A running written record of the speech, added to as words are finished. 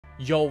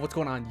Yo, what's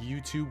going on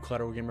YouTube?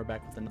 Collateral Gamer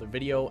back with another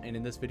video, and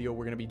in this video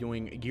we're going to be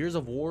doing Gears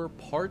of War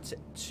Part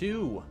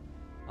 2.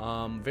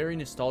 Very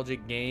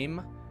nostalgic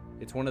game.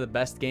 It's one of the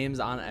best games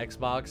on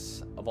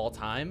Xbox of all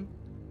time.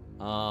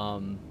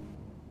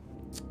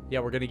 Yeah,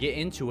 we're going to get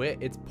into it.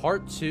 It's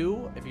Part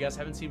 2. If you guys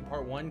haven't seen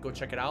Part 1, go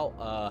check it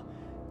out.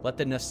 Let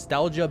the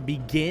nostalgia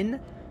begin.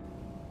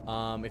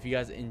 If you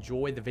guys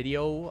enjoy the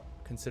video,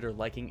 consider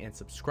liking and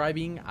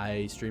subscribing.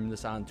 I stream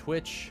this on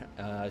Twitch.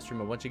 I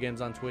stream a bunch of games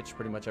on Twitch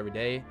pretty much every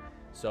day.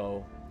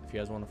 So if you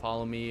guys want to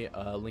follow me,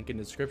 link in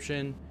the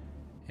description.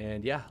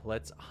 And yeah,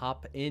 let's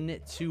hop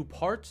into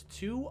Part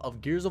 2 of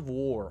Gears of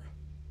War.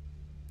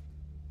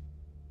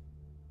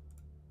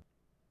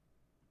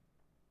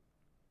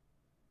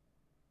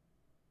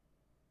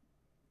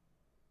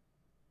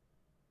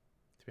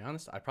 To be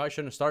honest, I probably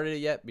shouldn't have started it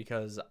yet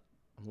because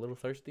I'm a little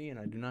thirsty and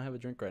I do not have a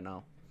drink right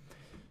now.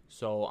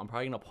 So I'm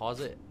probably going to pause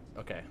it.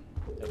 Okay,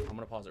 yep, I'm going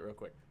to pause it real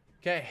quick.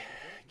 Okay,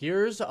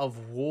 Gears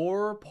of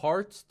War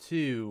Part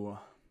 2.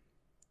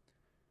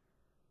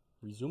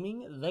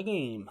 Resuming the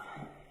game.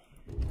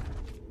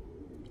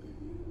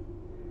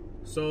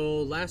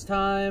 So last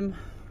time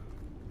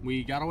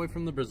we got away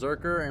from the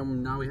Berserker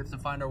and now we have to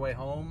find our way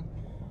home.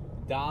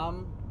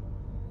 Dom,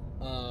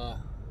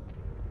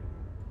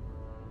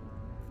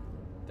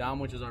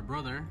 which is our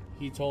brother,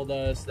 he told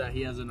us that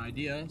he has an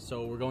idea,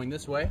 so we're going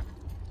this way.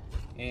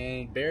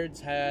 And Baird's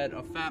had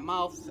a fat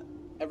mouth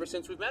ever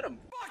since we've met him.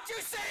 What you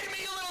say to me,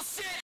 you little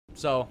shit?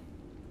 So,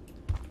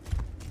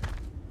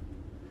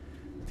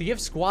 to give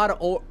squad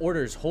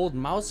orders, hold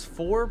mouse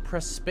 4,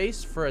 press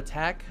space for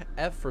attack,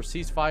 F for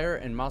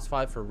ceasefire, and mouse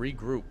 5 for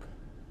regroup.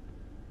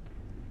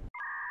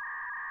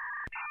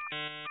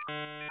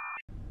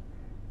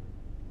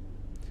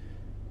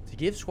 To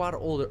give squad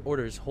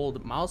orders,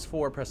 hold mouse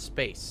 4, press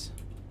space.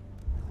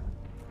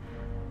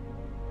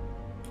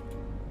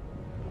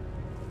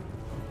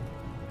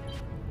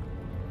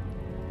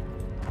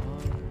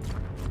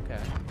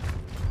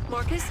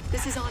 Marcus,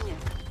 this is Anya.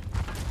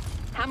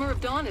 Hammer of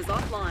Dawn is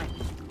offline.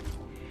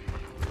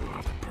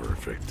 Oh,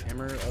 perfect.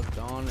 Hammer of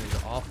Dawn is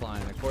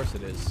offline. Of course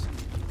it is. So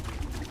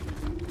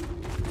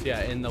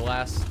yeah, in the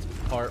last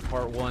part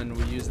 1,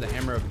 we used the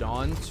Hammer of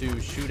Dawn to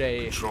shoot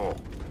a Control.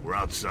 We're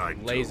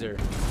outside. laser.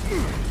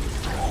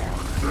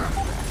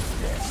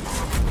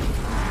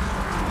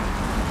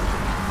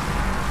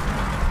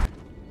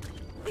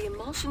 The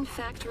emulsion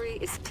factory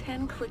is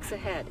 10 clicks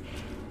ahead.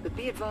 But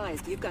be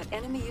advised, you've got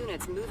enemy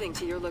units moving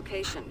to your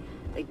location.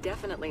 They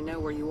definitely know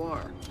where you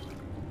are.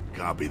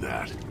 Copy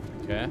that.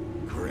 Okay.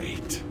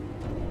 Great.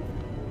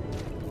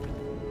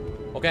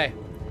 Okay.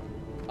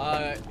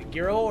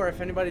 Giro, or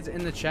if anybody's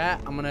in the chat,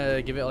 I'm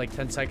gonna give it like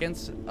 10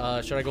 seconds.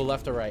 Should I go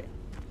left or right?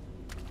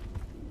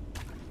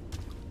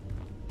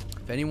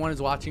 If anyone is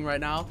watching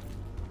right now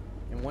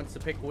and wants to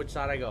pick which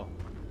side I go.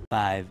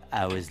 5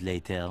 hours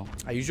later.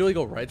 I usually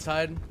go right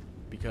side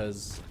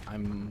because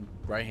I'm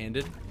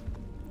right-handed.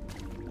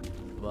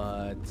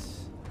 But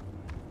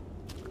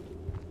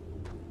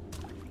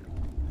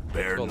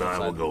Baird and I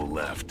will go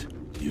left.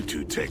 You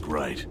two take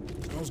right.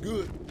 Sounds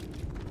good.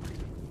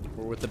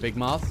 We're with the big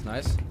mouth.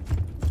 Nice.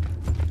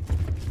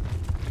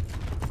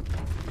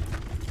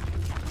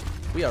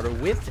 We are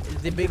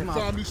with the big mouth.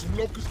 Find me some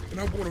locusts and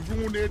I want to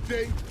ruin their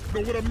day.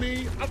 Know what I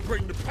mean? I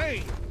bring the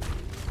pain.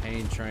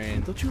 Pain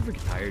train. Don't you ever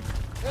get tired?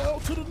 Hell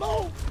to the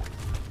no.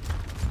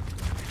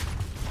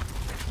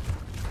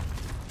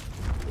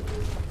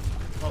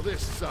 Oh,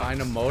 this sucks.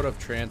 Find a mode of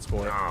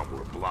transport. Ah,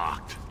 we're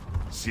blocked.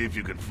 See if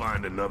you can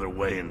find another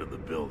way into the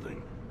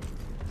building.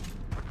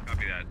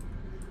 Copy that.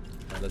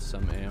 That is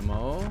some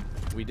ammo.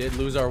 We did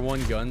lose our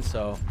one gun,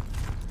 so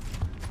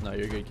no,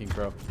 you're good, King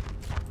Pro.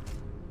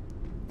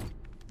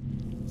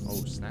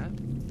 Oh snap!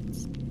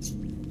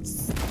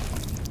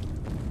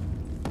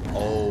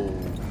 Oh,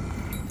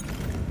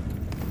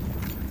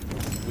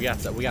 we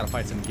gotta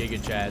fight some Giga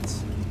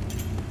Chads.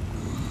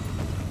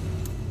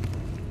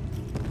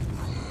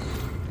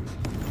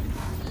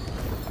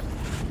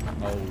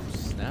 Oh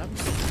snap!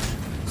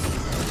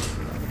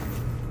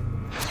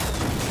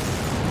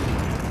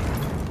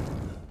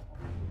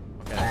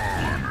 Okay.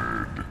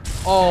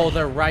 Oh,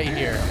 they're right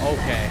here.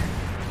 Okay.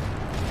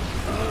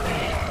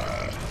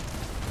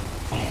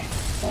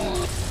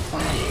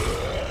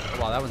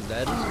 Wow, that one's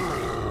dead.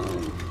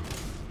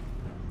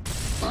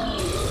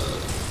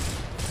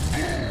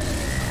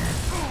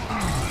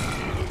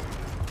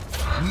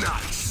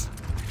 Nice.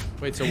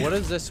 Wait, so what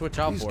does this switch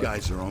out These for?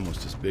 guys are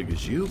almost as big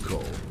as you,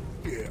 Cole.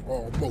 Yeah,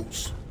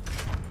 almost.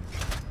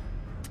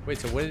 Wait,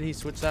 so what did he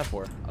switch that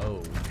for?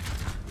 Oh.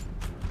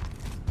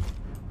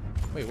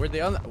 Wait, where'd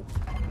the other...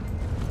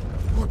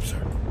 Whoops,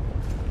 sir.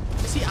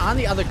 Is he on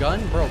the other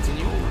gun? Bro, can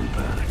you... Pulling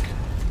back.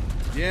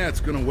 Yeah, it's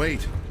gonna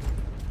wait.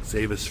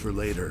 Save us for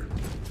later.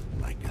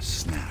 Like a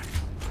snack.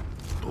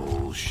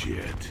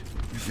 Bullshit.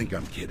 You think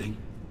I'm kidding?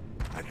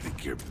 I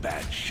think you're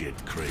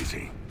batshit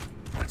crazy.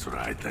 That's what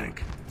I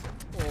think.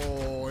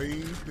 Oh,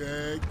 ain't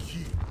that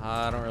cute?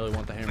 I don't really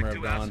want the Hammer Like of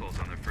two Dawn. assholes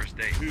on their first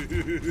date.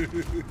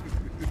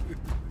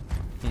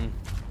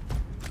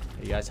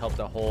 You guys helped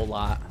a whole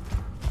lot.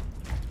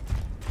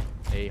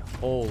 a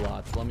whole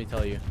lot, let me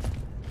tell you.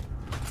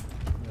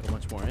 Got a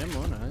bunch more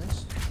ammo,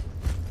 nice.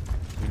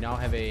 We now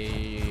have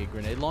a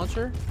grenade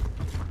launcher.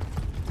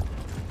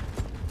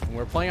 And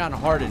we're playing on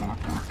hardened.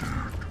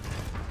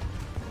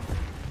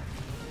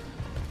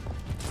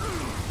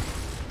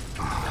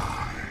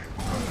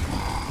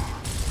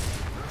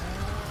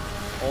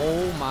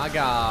 Oh my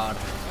god.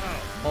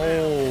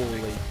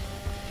 Holy.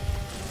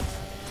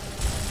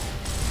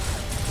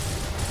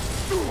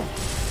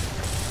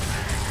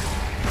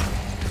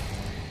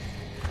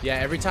 Yeah,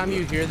 every time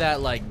you hear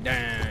that, like,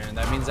 damn,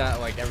 that means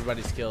that, like,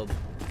 everybody's killed.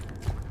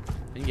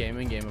 In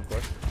game, of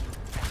course.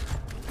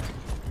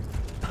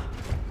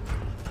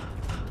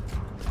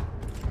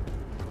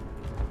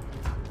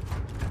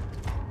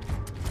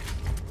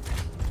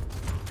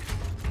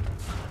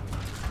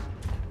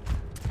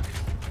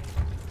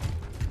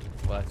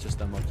 Well, that's just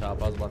them up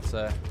top. I was about to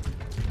say.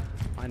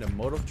 Find a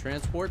mode of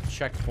transport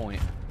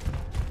checkpoint.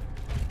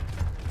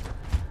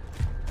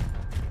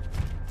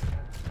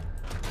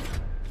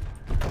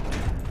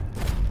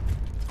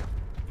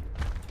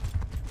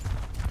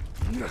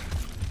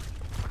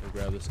 We'll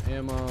grab this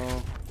ammo.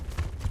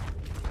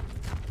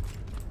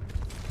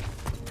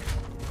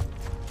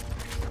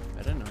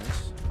 Very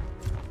nice.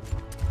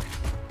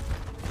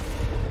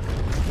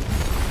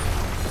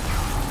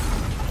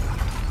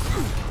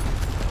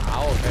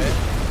 Ow, okay.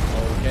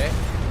 Okay.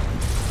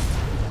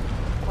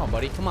 Come on,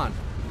 buddy. Come on.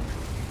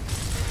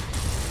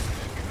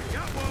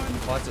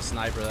 Oh, that's a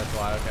sniper. That's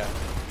why. Okay. I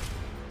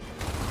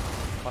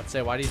was about to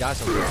say, why did he die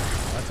so quick?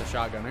 That's a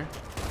shotgunner.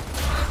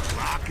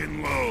 Lock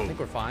and I load. think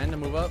we're fine to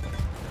move up.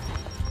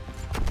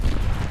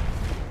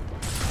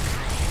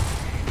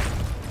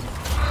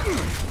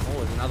 Oh,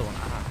 there's another one.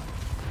 Ah.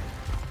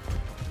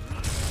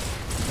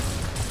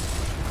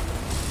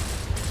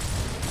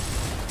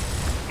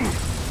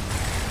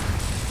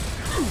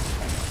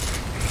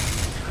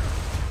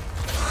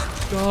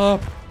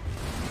 Stop.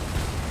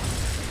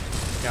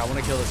 Yeah, I want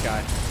to kill this guy.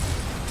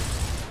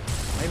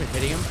 Am I even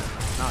hitting him?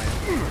 No, I am.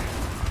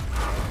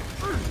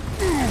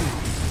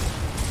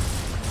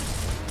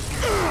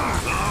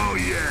 Oh,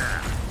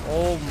 yeah.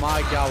 Oh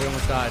my god, we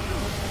almost died.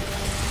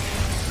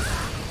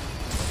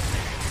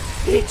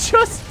 He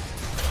just...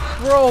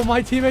 Bro,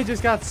 my teammate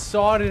just got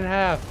sawed in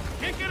half.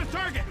 Can't get a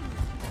target.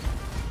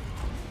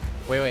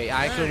 Wait,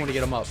 I actually want to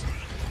get him up.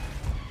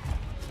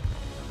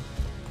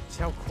 See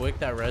how quick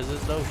that res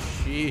is though?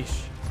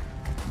 Sheesh.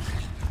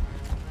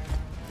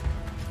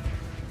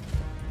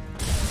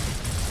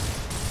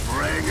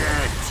 Bring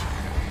it.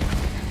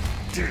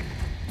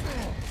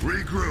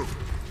 Regroup.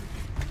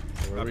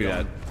 Where are we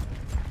going?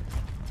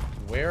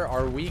 Where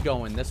are we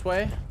going? This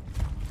way?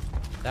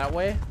 That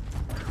way?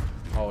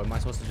 Oh, am I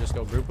supposed to just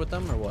go group with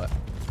them or what?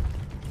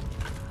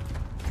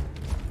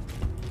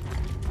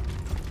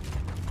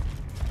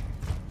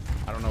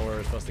 I don't know where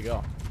we're supposed to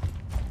go.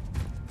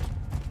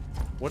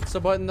 What's the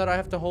button that I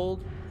have to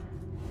hold?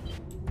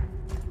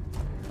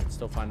 Let's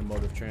still find a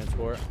mode of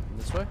transport.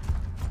 This way?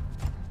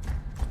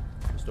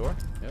 This door?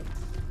 Yep.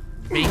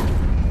 Bink!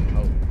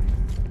 Oh.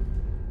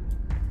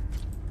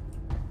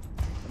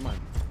 Come on.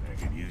 I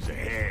could use a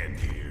hand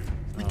here.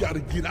 We gotta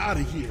get out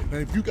of here. Now,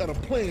 if you got a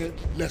plan,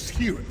 let's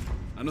hear it.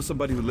 I know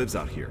somebody who lives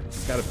out here.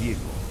 He's got a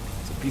vehicle.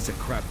 It's a piece of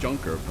crap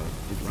junker, but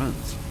it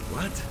runs.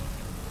 What?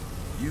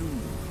 You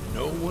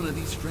know one of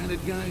these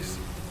stranded guys?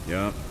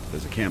 Yeah,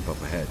 there's a camp up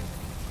ahead.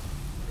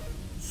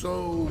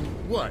 So,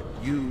 what?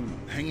 You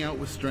hang out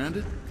with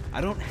stranded?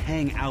 I don't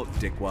hang out,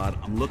 dickwad.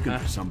 I'm looking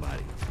for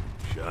somebody.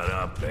 Shut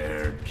up,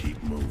 Baird.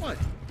 Keep moving. What?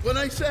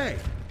 What'd I say?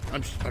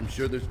 I'm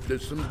sure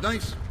there's some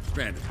nice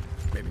stranded.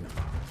 Maybe not.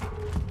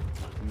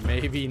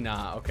 Maybe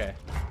not. Okay.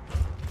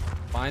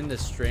 Find the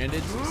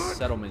stranded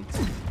settlement.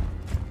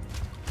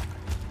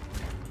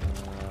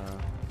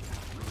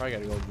 Probably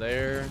gotta go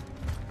there.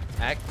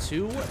 Act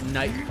 2,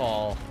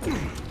 Nightfall.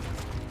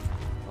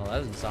 Oh, that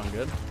doesn't sound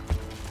good.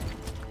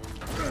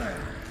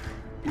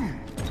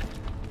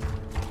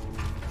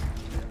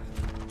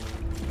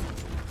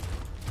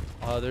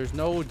 There's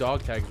no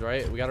dog tags,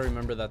 right? We gotta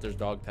remember that there's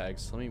dog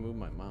tags. Let me move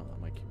my mouse.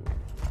 My keyboard.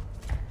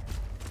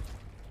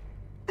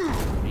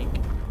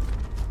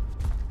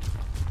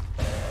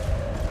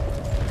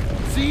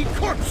 See,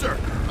 Corpser!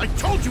 I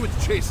told you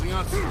it's chasing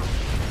us!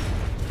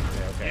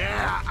 Okay.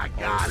 Yeah, I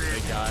got Oh, it.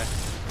 big guy.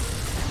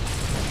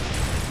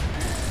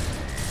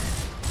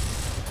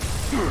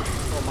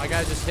 Oh, my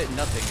guy just hit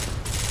nothing.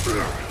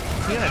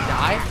 Is he gonna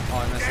die? Oh,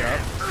 I messed it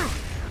up.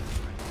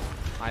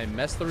 I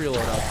messed the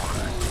reload up.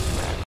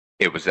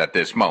 It was at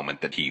this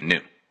moment that he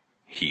knew.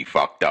 He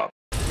fucked up.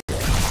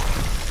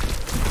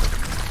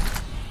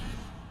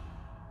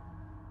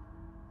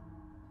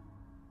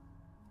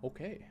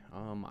 Okay,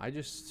 I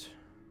just...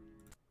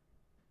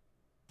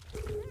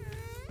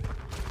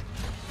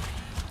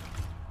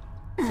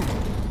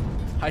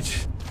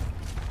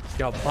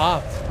 got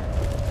popped.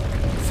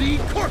 See,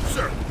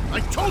 Corpser!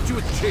 I told you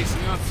it's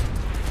chasing us!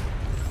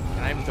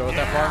 Can I even throw it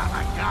that far?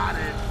 I got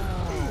it.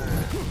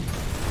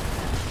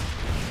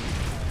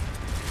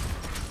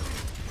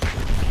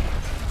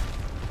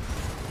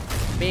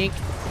 Bink.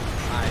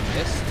 I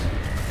missed.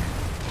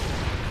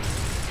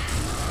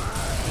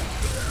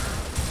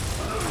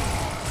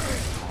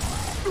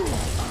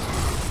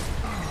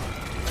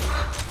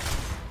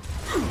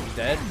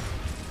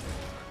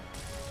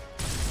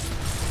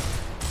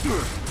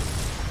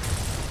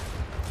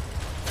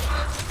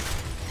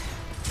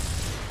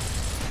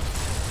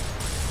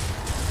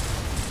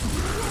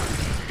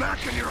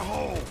 back in your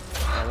hole.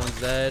 That one's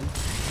dead.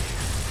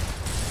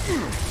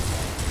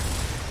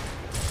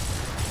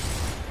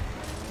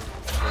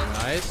 Very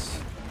nice.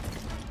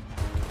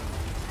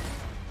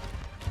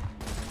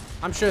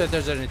 I'm sure that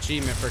there's an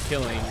achievement for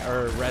killing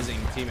or rezzing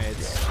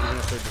teammates, even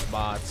if they're just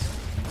bots.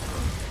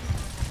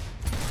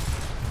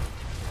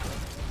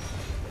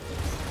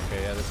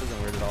 Okay, yeah, this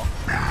isn't weird at all.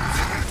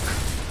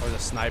 Or the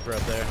sniper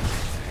up there.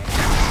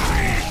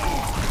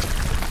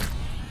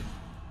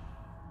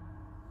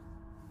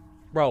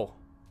 Bro,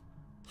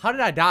 how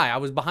did I die? I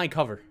was behind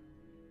cover.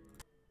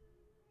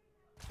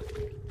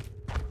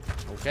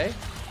 Okay.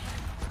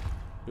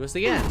 Do this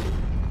again.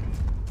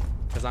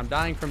 Because I'm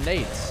dying from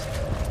nades.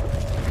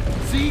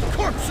 See,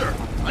 Corpser!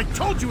 I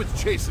told you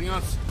it's chasing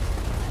us.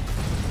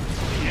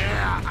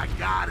 Yeah, I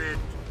got it.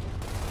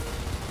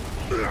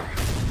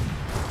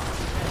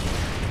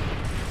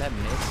 That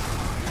miss.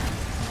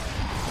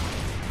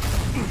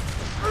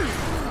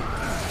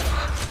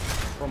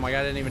 Oh my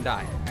god, I didn't even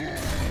die.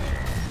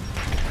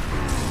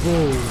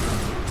 Boom.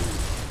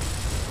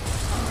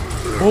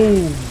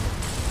 Boom.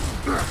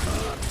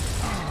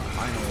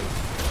 Finally.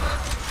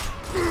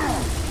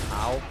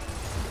 Ow.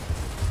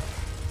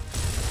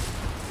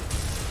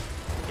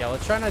 Yeah,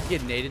 let's try not to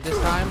get naded this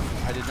time.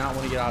 I did not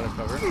want to get out of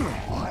cover.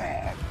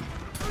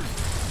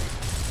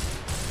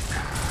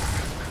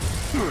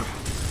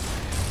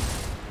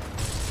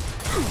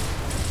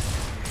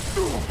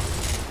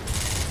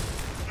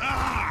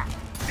 Ah,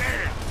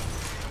 damn.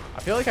 I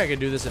feel like I could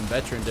do this in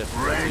veteran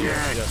difficulty.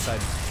 Just I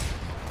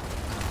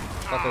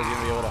thought that was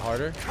gonna be a little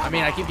harder. I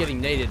mean, I keep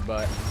getting naded,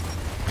 but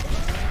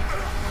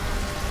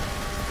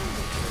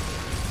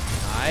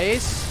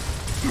nice.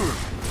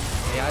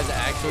 AI's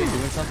actually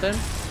doing something.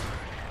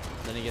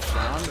 Then he gets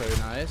down. Very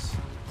nice.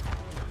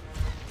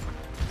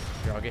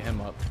 Here, I'll get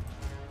him up.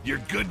 You're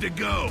good to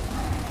go.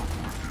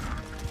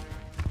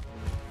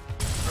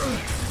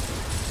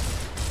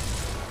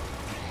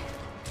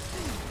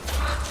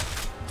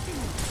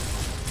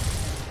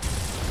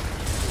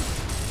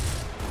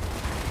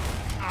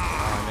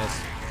 I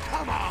missed.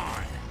 Come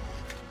on.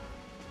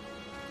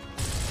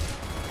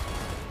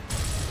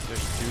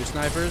 There's 2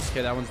 snipers.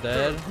 Okay, that one's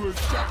dead.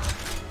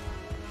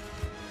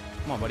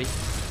 Come on, buddy.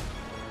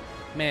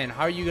 Man,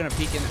 how are you gonna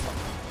peek in?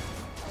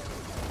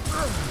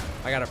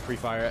 I gotta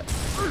pre-fire it.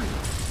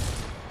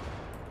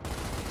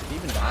 Did he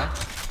even die?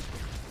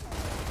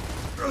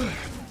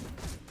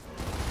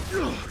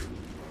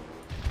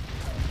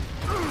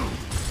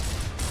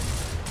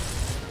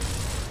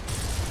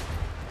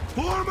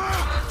 Form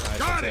out. Nice,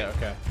 Got that's it.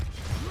 Okay.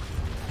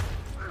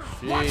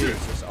 Watch it.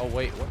 Jesus. Oh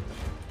wait, what?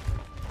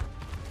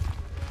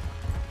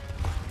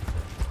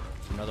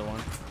 There's another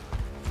one.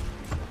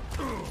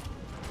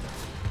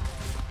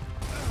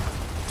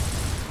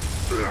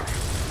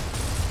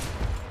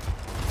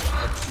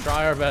 Let's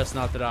try our best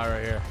not to die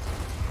right here.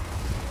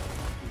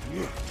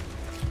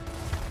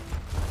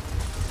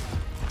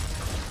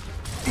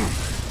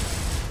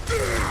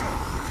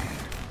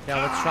 Yeah,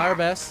 let's try our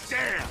best.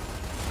 Damn.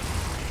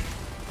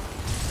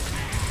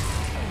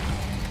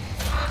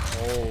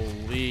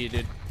 Holy,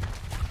 dude.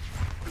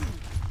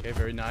 Okay,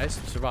 very nice.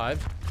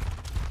 Survived.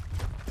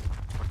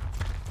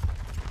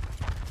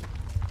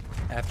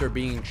 After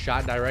being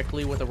shot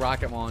directly with a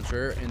rocket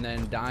launcher and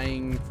then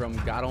dying from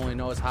God only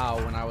knows how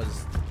when I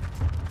was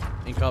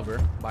in cover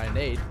by a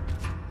nade.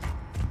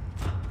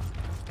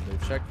 The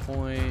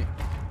checkpoint.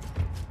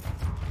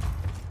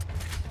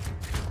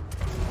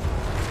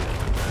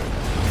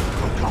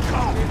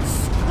 It's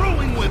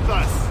screwing with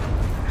us.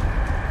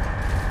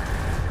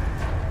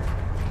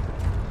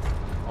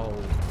 Oh.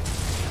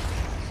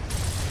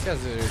 These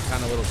guys are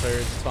kind of little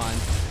turds. It's fine.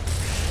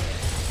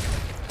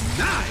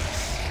 Nice.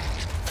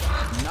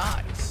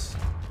 Nice.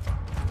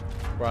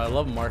 Bro, I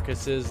love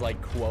Marcus's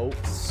like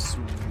quote.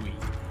 Sweet.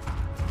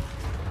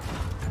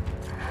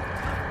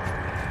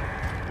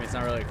 I mean, it's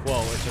not really a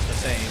quote, it's just a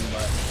saying,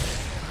 but.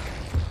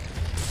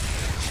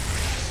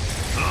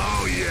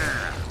 Oh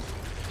yeah.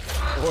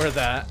 Or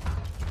that.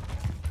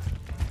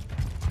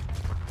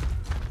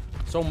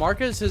 So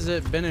Marcus has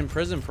been in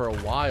prison for a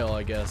while,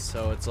 I guess.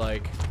 So it's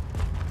like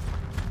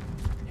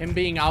him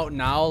being out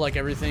now, like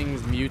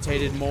everything's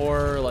mutated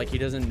more, like he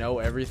doesn't know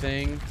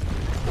everything.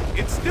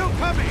 It's still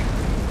coming.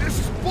 This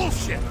is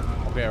bullshit.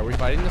 Okay, are we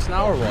fighting this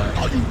now or what?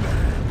 Are you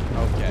mad?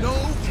 Okay. No,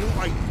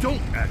 I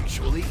don't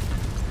actually.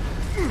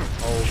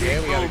 Okay,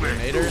 we got a Keep moving.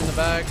 grenader in the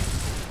back.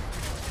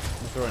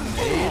 Throw a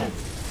nade.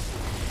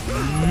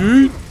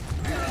 Yeet.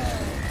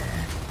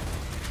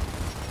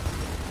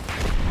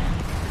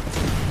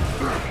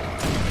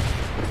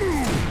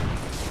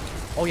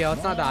 Oh yeah,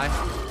 let's not die.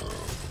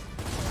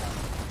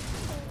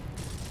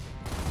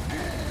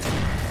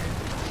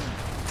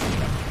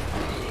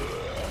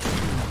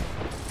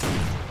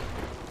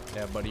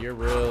 Yeah, buddy, you're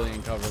really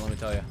in cover, let me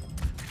tell you.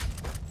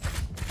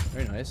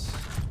 Very nice.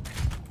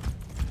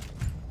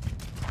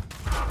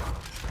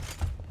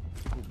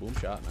 Ooh, boom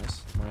shot,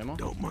 nice. More ammo?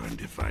 Don't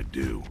mind if I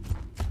do.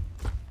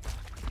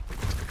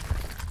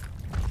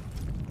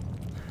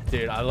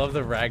 Dude, I love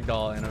the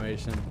ragdoll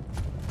animation.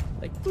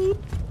 Like, boop,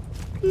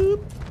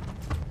 boop.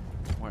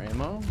 More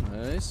ammo.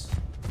 Nice.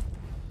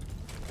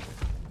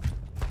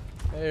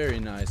 Very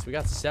nice. We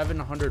got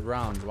 700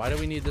 rounds. Why do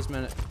we need this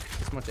much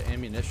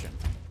ammunition?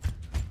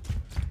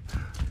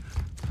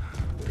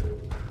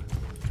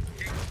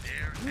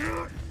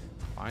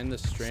 Find the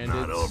stranded. It's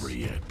not over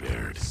yet,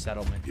 Baird.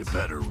 Settlement. You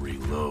better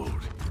reload.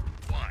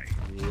 Why?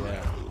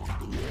 Yeah.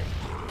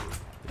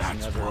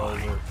 That's It's never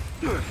why.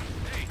 over.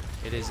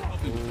 It is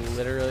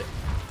literally.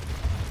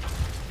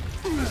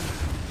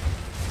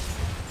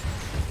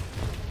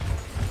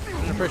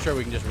 I'm pretty sure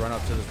we can just run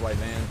up to this white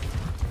van.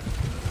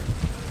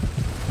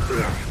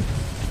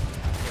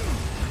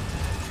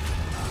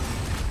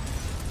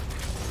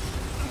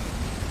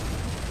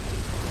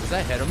 Does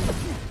that hit him?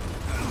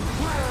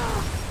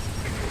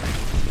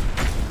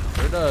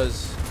 Sure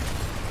does.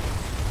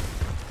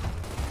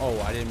 Oh,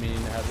 I didn't mean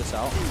to have this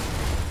out.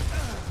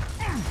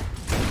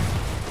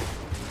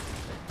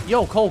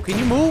 Yo, Cole, can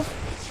you move?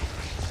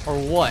 Or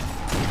what?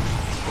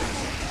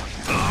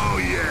 Oh,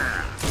 yeah.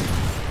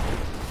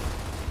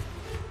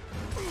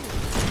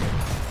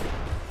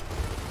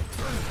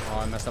 Oh,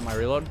 I messed up my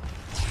reload.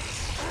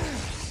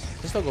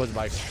 This still goes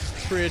by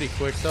pretty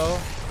quick, though.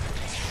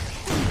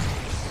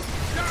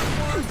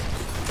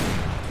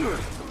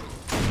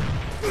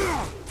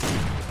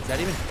 Is that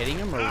even hitting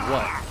him or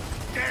what?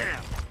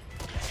 Damn.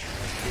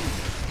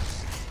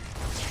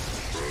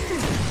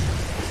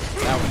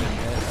 That one didn't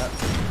hit.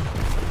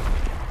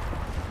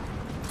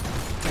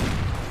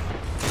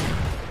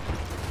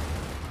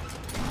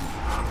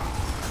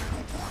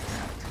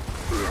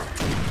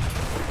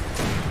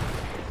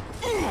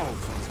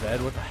 Someone's dead.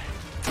 What the heck?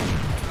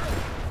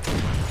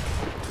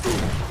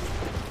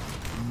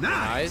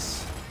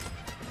 Nice.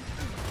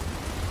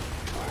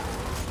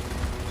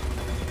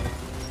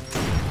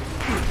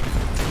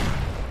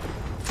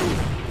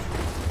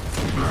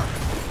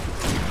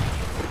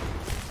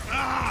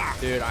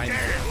 Dude, I'm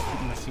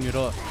messing it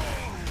up.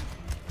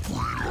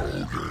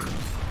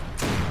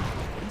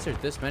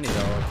 Insert this many though.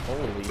 Like,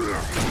 holy.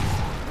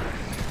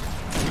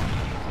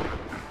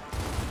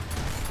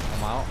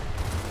 I'm out.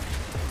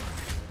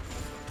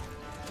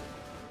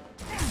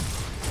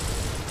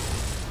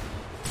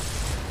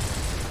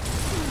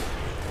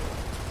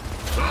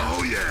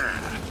 Oh, yeah.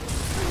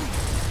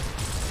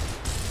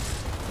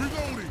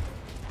 Reloading.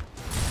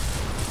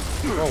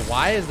 Bro,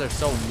 why is there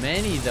so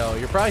many though?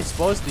 You're probably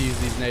supposed to use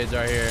these nades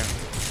right here.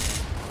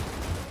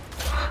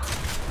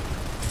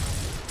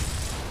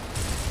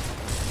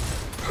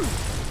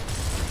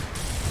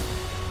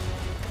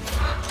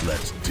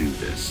 Let's do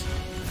this.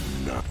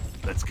 No.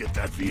 Let's get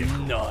that vehicle.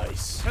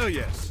 Nice. Hell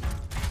yes.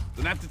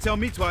 Don't have to tell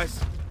me twice.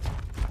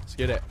 Let's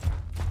get it.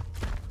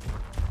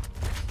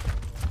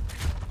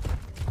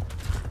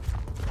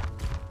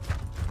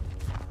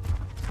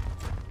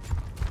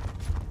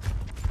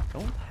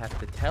 Don't have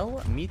to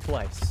tell me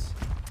twice.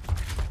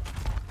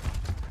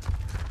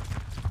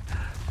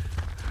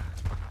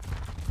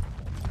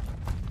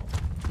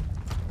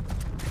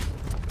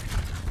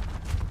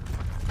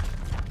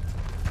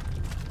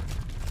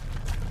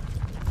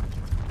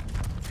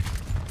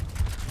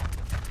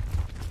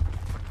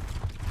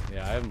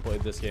 Yeah, I haven't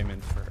played this game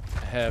in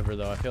forever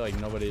though. I feel like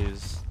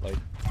nobody's like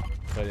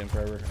played it in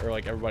forever, or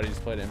like everybody's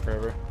played it in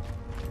forever.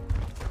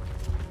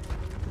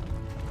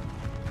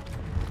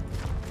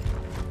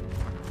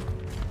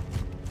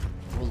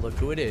 Well, look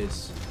who it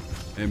is.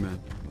 Hey man,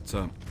 what's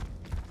up?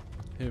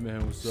 Hey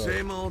man, what's up?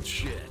 Same old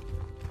shit.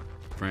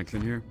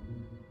 Franklin here?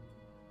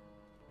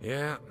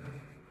 Yeah,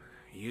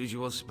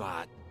 usual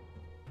spot.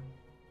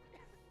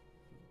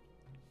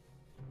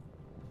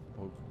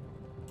 Well,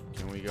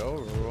 can we go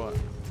or what?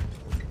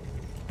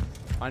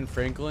 Find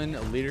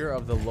Franklin, leader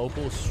of the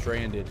local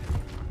stranded.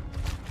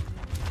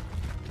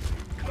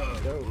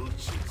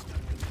 Bullshit's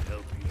not gonna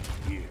help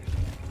you here.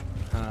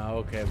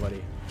 Okay,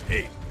 buddy.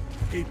 Hey,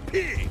 hey,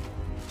 pig!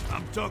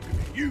 I'm talking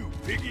to you,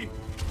 piggy.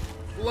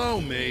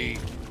 Blow me.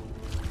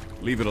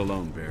 Leave it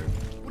alone, Baird.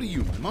 What are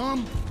you, my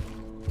mom?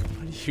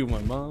 What are you,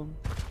 my mom?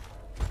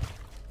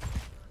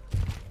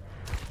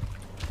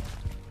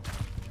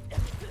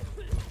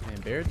 Man,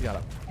 Baird's got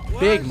a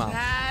big mouth.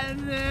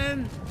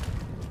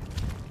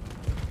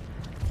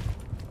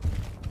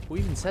 Who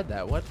even said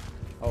that? What?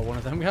 Oh, one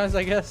of them guys,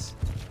 I guess.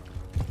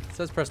 It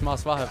says press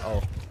mouse 5.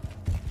 Oh.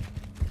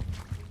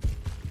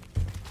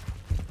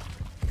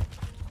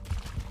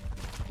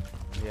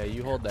 Yeah,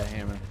 you hold that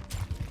hammer.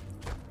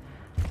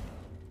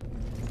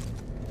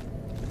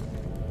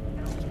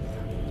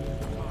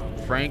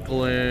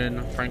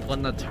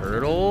 Franklin the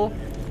turtle?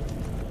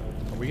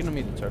 Are we gonna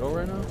meet the turtle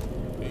right now?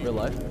 Real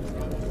life?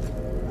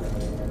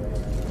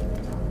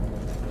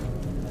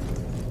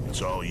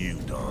 It's all you,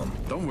 Dom.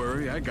 Don't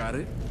worry, I got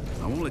it.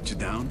 I won't let you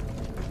down.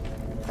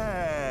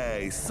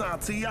 Hey,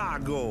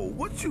 Santiago,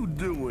 what you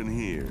doing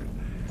here?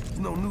 There's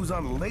no news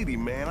on the lady,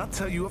 man. I'll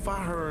tell you if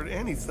I heard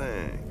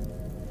anything.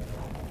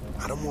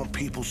 I don't want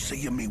people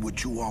seeing me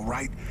with you, all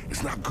right?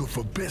 It's not good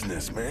for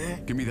business,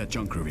 man. Give me that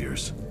junker of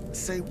yours.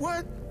 Say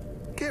what?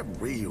 Get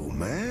real,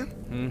 man.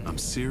 I'm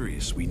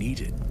serious. We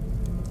need it.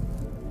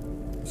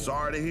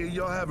 Sorry to hear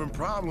you're having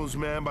problems,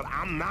 man, but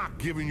I'm not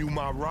giving you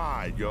my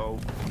ride, yo.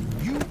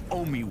 You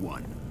owe me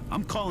one.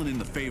 I'm calling in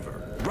the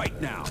favor, right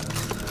now.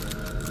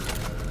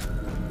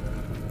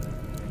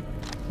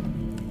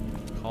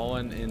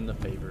 Calling in the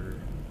favor.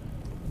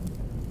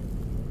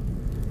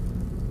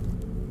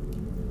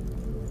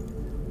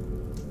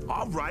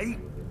 All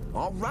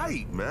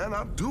right, man,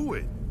 I'll do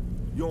it.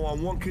 Yo,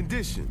 on one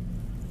condition.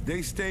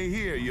 They stay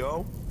here,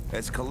 yo,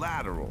 as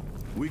collateral.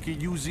 We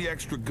can use the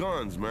extra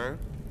guns, man.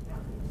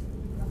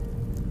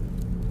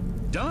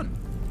 Done.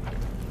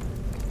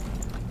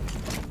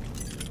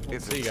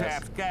 It's see a you guys.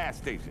 Chaps gas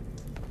station.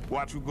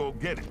 Watch you go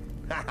get it.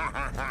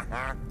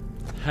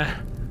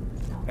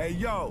 Hey,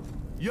 yo,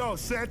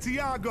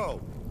 Santiago.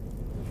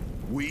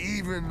 We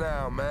even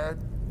now,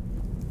 man.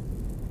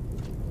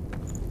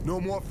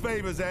 No more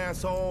favors,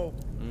 asshole.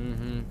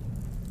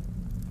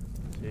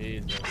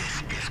 Jesus.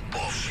 This is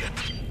bullshit.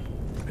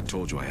 I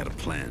told you I had a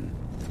plan.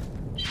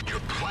 Your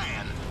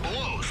plan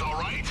blows, all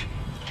right?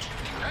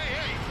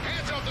 Hey,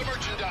 hands off the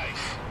merchandise.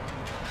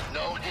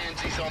 No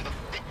handsies on the...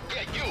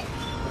 Yeah, you.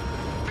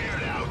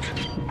 Beard out.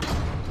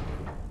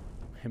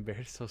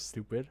 Bear's so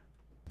stupid.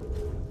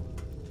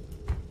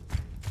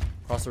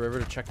 Cross the river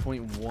to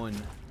checkpoint 1.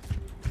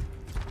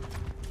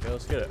 Okay,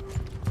 let's get it.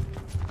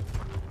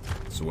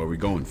 So where are we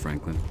going,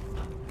 Franklin?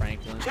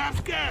 Franklin.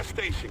 Chaps gas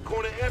station,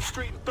 corner F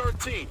Street and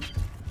 13.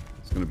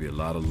 There's gonna be a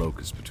lot of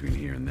locusts between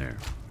here and there.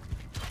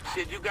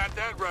 Shit, you got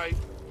that right.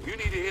 You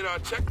need to hit our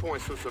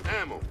checkpoints for some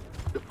ammo.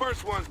 The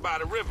first one's by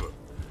the river.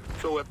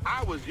 So if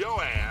I was your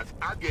ass,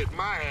 I'd get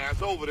my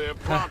ass over there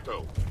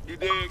pronto. You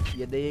dig?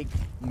 You dig?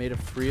 Made a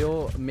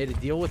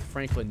deal with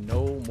Franklin.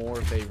 No more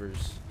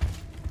favors.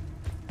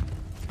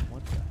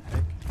 What the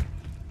heck?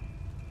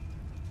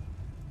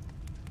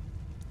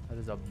 That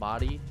is a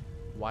body.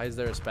 Why is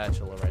there a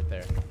spatula right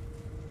there?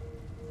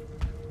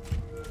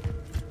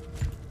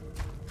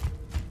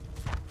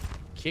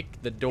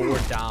 Kick the door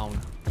down.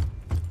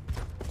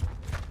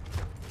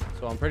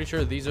 So I'm pretty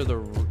sure these are the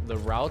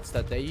routes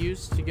that they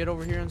use to get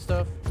over here and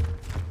stuff.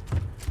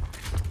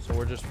 So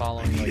we're just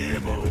following like what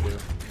they would do.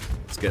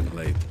 It's getting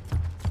late.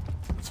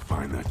 Let's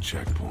find that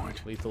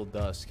checkpoint. Lethal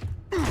Dusk.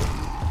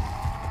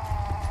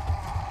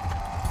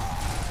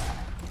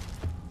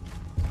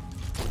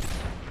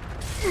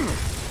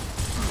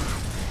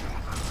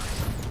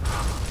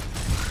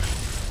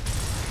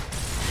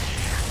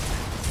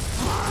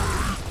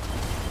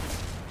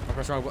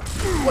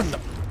 What the?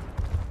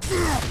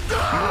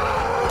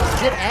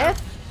 Is it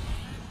F?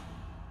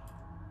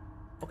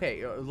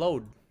 Okay,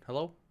 load.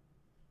 Hello?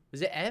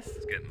 Is it F?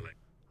 It's getting late.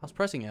 I was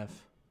pressing F.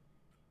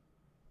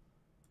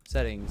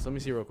 Settings. Let me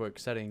see real quick.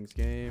 Settings.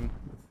 Game.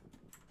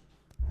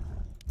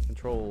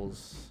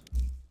 Controls.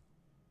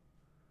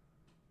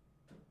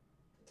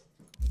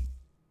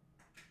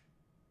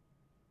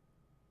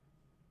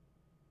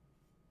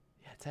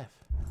 Yeah, it's F.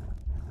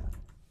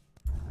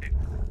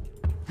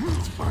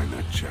 Let's find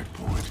that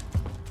checkpoint.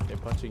 Okay,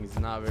 punching is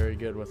not very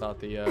good without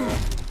the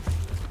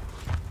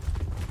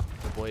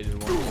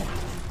bladed one.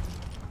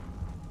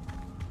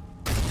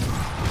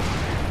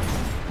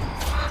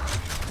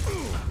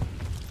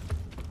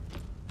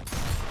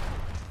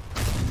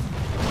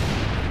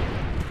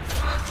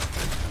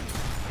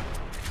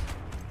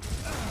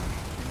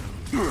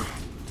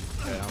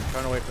 Okay, I'm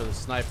trying to wait for the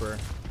sniper.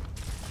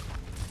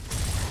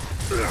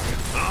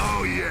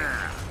 Oh,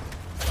 yeah.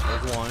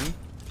 There's one.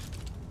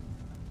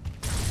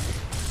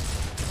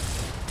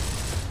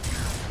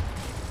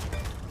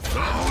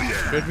 Oh,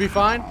 yeah. Should be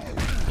fine.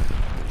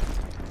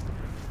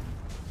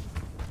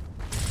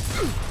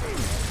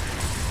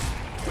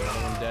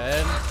 One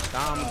dead.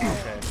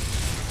 Okay.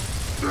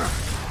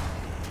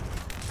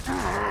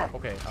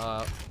 Okay,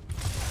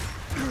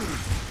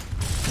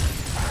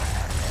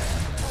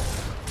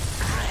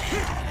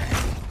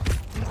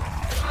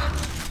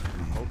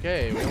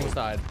 okay, we almost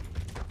died.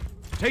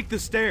 Take the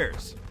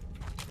stairs.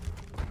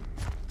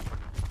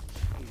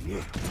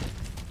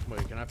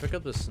 Wait, can I pick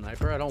up the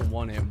sniper? I don't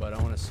want it, but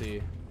I want to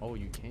see. Oh,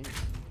 you can.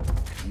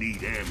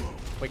 Need ammo.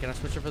 Wait, can I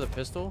switch it for the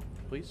pistol,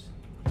 please?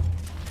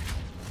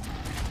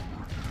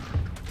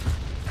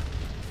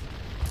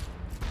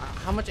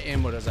 How much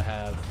ammo does it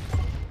have?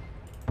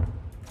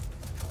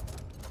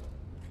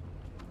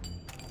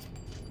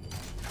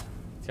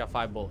 It's got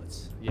 5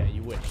 bullets. Yeah,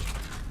 you wish.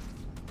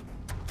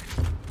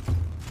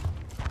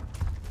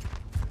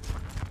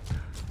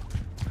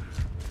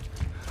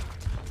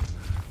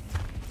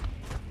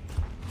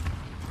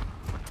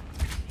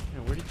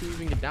 Man, where did you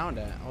even get down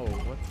at? Oh,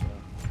 what the?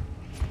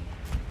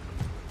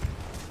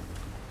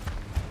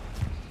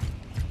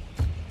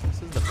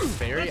 This is the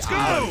ferry. Let's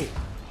go!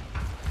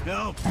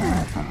 Help!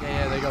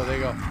 Yeah, there you go, there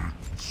you go.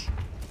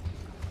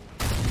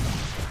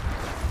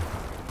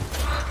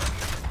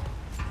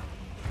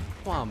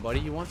 Come on, buddy,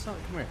 you want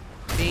something? Come here.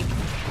 Dink.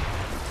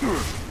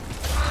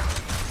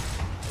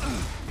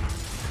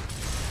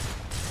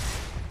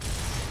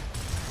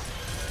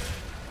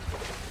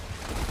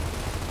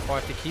 Oh, I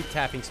have to keep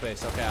tapping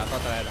space. Okay, I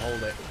thought that I had to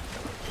hold it.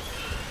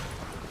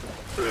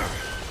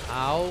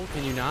 Ow,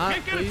 can you not?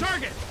 Can't get please? a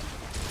target!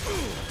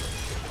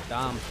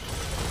 Damn.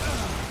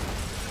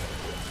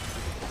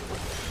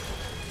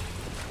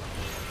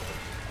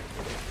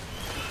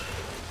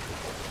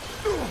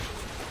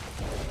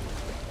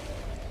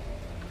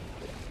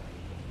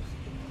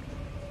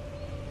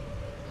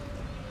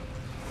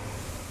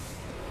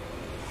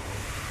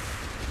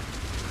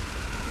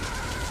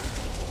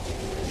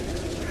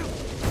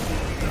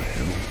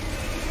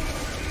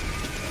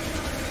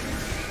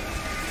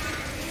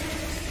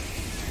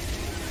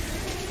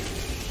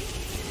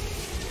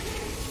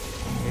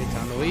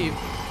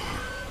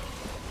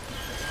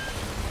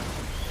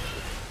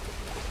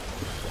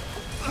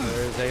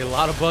 There's a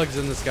lot of bugs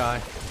in the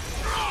sky.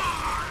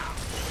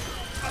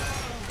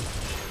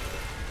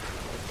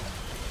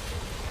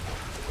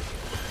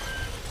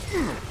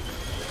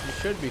 You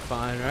should be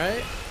fine,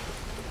 right?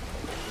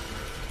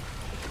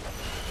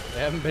 They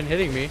haven't been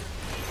hitting me.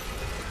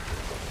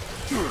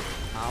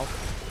 Ow.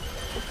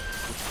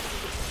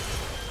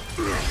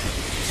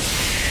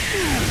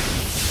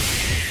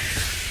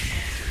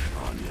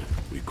 Anya,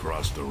 we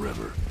crossed the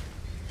river.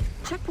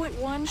 Checkpoint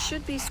 1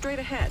 should be straight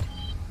ahead.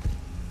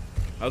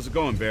 How's it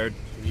going, Baird?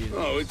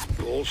 Oh, it's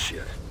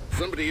bullshit.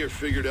 Somebody here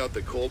figured out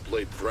the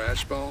Coldplay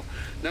thrash ball.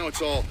 Now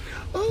it's all,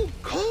 oh,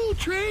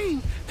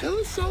 Coltrane, tell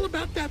us all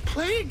about that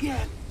play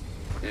again.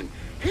 And,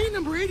 hey,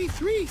 number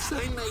 83,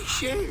 sign my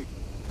shirt.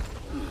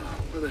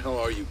 Where the hell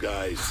are you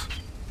guys?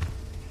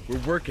 We're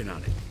working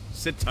on it.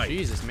 Sit tight.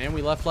 Jesus, man,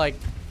 we left like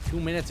 2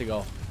 minutes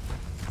ago.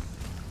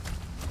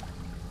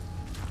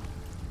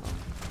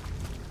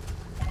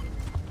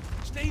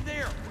 Stay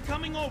there. We're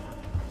coming over.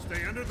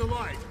 Stay under the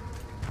light.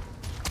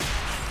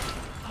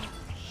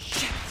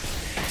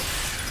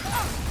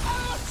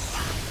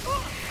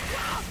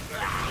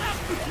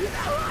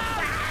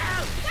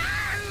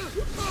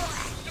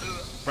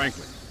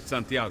 Franklin,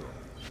 Santiago.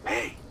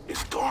 Hey,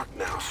 it's dark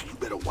now, so you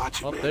better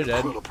watch it, Oh, man. they're The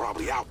dead. crew are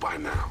probably out by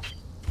now.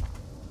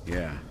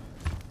 Yeah,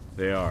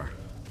 they are.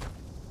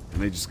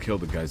 And they just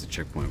killed the guys at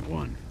Checkpoint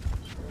 1.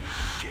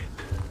 Shit.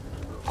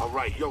 All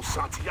right, yo,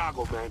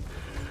 Santiago, man.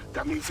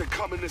 That means they're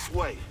coming this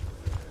way.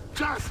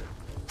 Johnson,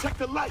 check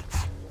the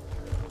lights.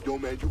 Yo,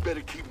 man, you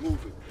better keep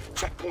moving.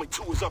 Checkpoint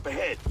 2 is up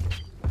ahead.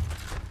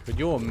 Could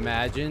you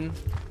imagine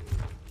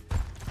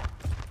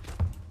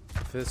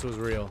if this was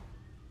real?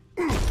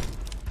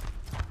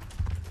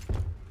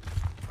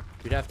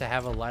 You'd have to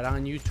have a light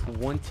on you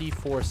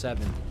 24/7.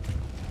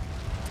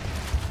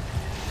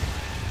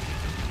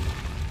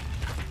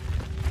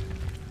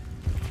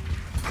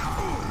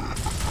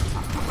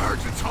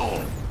 Emergence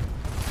hole.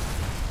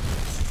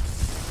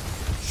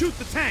 Shoot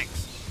the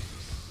tanks!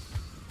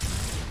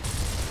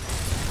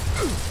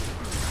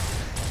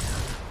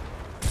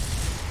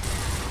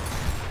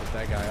 Get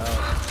that guy up.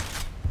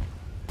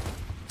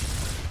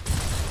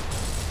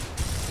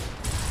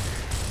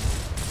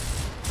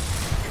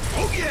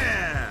 Oh,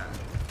 yeah!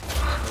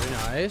 Very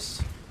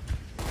nice.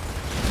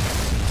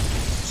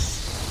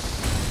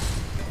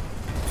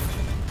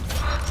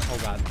 Oh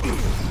god.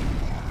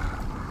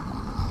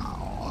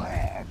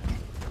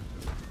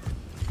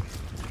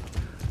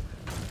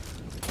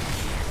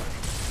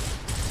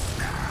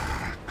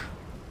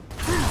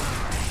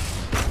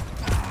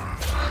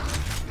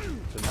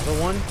 There's another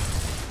one.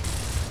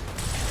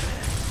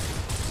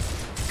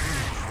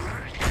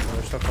 Oh,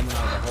 they're still coming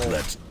out of the hole.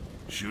 Let's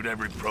shoot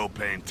every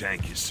propane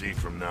tank you see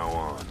from now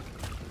on.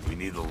 We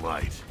need the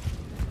light.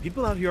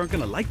 People out here aren't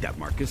gonna like that,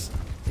 Marcus.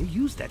 They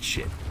use that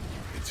shit.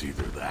 It's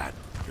either that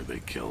or they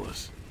kill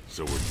us.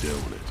 So we're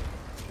doing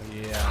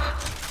it. Yeah.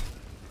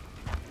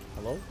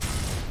 Hello?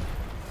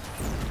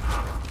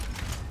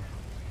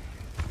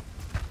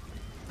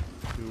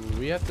 Do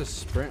we have to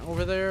sprint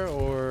over there,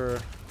 or...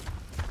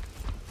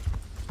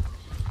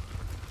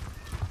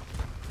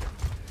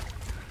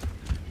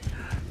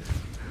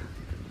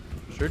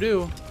 Sure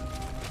do.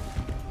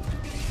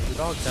 There's a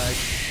dog tag.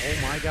 Oh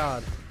my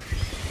god.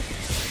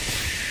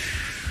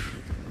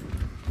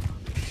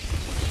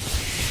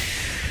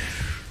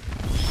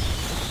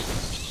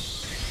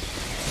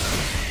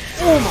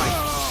 Oh my...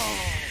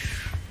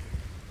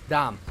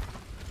 Dom.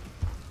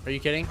 Are you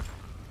kidding?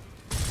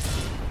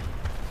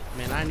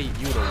 Man, I need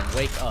you to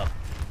wake up.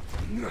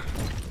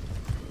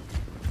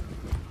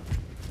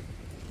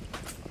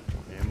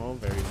 Ammo,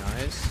 very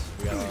nice.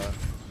 We don't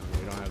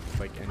have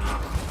like any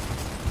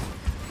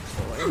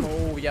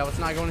ammo. Yeah, let's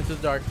not go into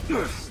the dark.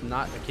 Let's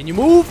not. Can you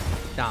move?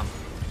 Dom.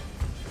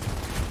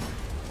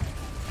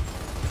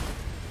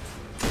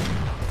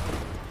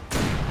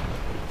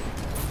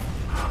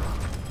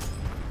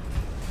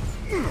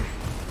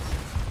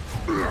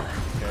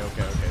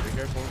 Okay. Be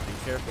careful. Be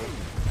careful.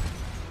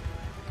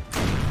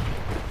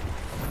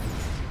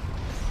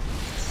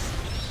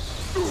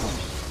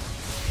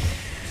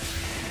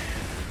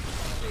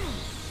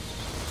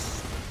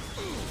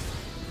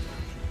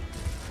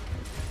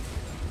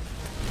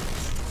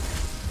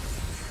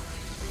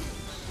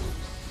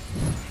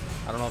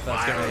 I don't know if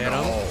that's gonna hit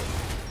him.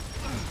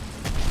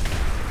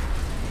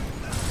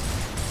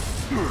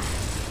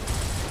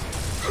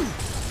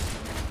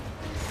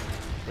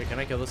 Wait, can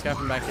I kill this guy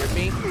from back here?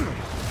 Me?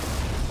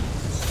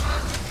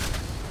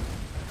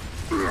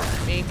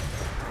 Me?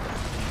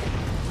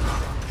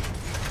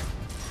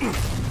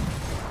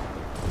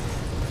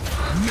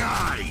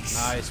 Nice!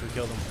 Nice, we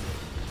killed him.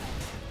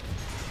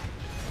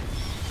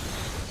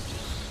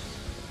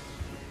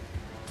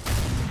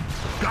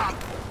 Got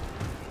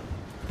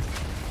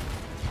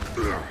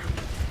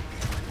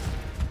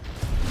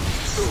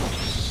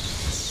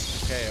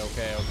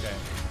Okay.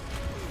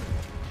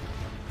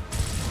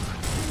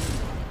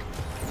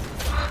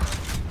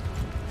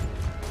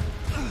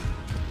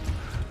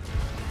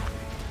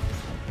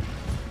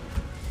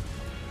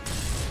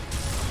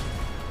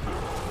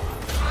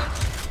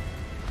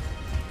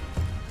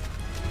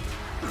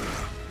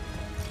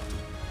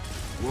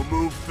 We'll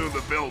move through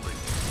the building.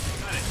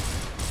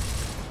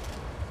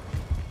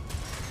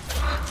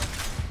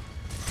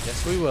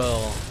 Yes, we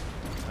will.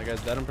 That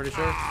guy's dead, I'm pretty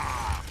sure.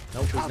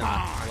 Nope, he's not.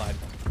 I lied.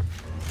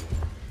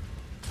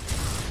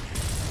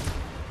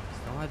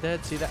 Still not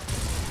dead. See that?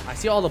 I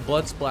see all the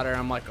blood splatter.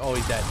 I'm like, oh,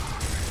 he's dead.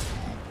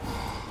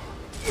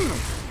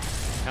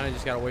 Kind of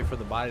just gotta wait for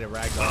the body to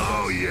ragdoll.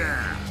 Oh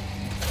yeah.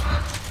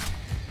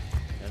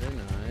 That is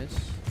nice.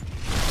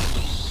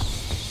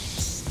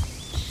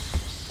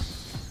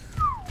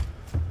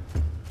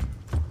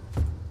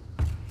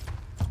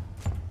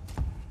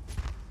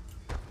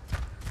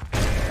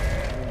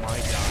 Oh my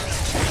god.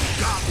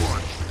 Got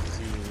one.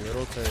 You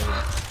little turd.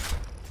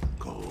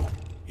 Cole,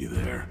 you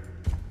there?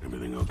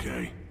 Everything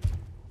okay?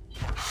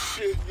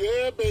 Shit,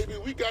 yeah, baby.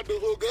 We got to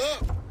hook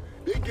up.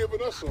 They're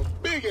giving us a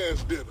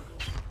big-ass dinner.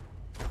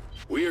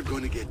 We are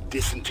going to get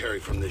dysentery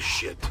from this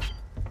shit.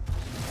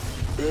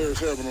 Bear's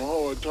having a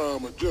hard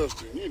time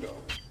adjusting, you know.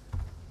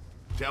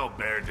 Tell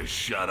Bear to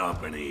shut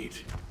up and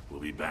eat.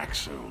 We'll be back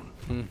soon.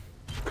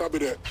 Copy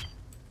that.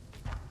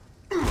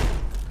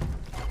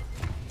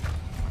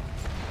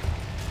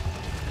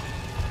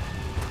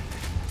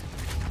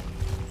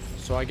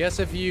 So I guess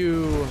if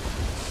you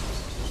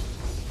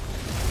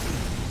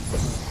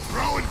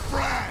Throwing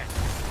frag.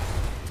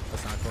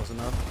 that's not close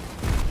enough.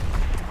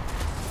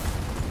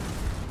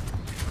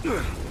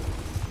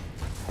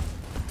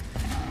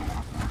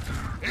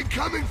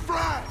 Incoming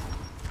frag.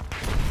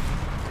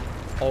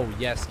 Oh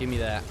yes, give me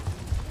that.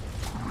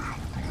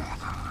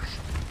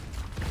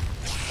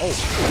 Oh.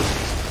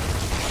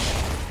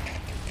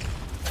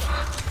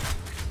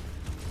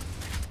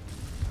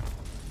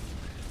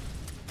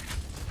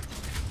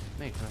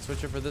 Man, can I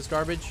switch it for this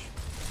garbage?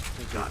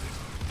 Got it.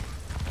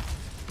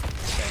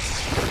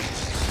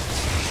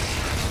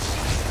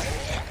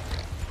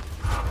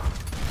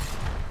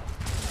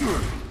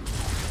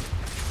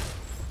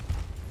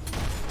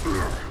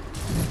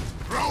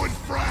 Throwing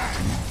frag.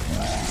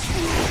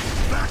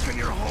 Back in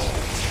your hole.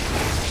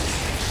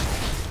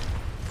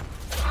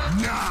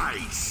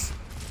 Nice.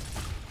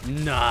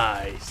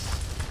 Nice.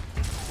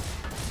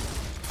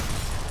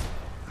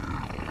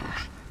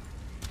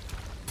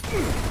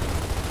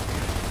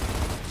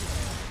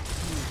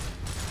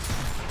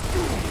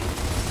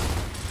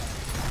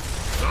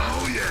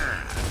 Oh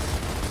yeah.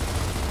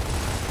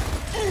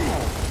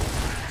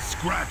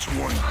 Scratch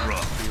one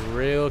grub. Be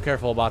real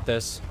careful about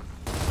this.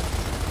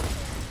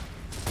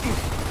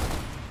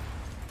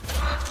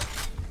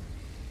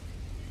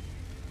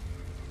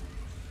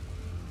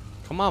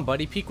 Come on,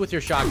 buddy. Peek with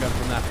your shotgun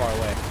from that far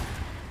away.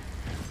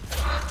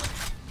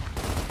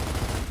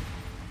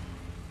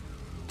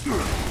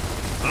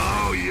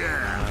 Oh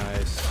yeah.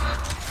 Nice.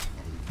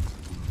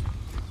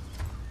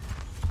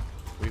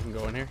 We can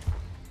go in here.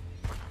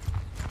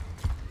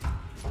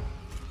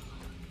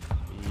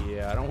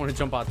 Yeah, I don't want to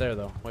jump out there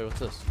though. Wait, what's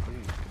this?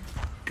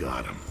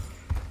 Got him.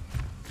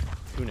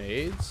 2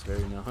 nades.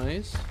 Very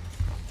nice.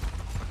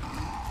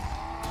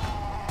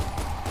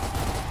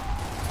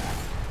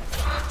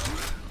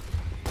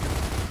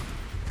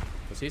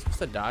 Was he supposed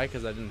to die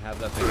because I didn't have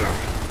that thing?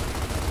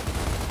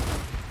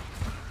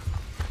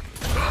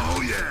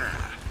 Oh yeah.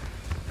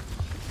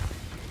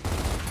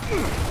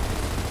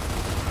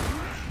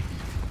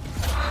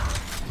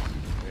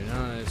 Very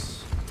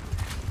nice.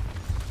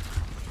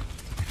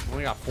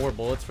 Only got 4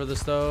 bullets for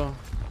this though.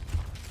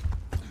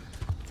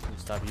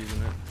 Stop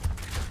using it.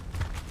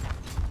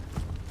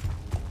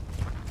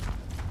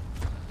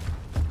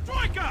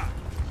 Troika!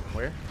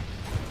 Where?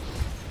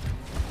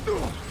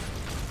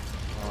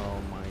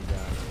 Oh my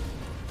god.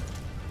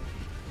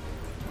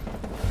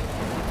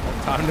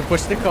 Time to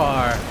push the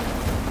car. I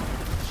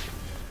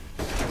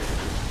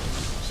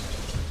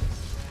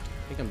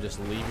think I'm just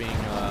leaving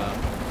town.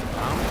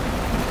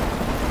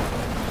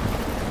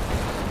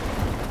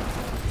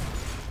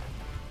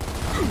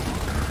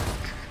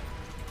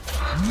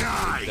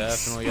 Nice.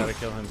 Definitely gotta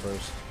kill him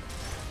first.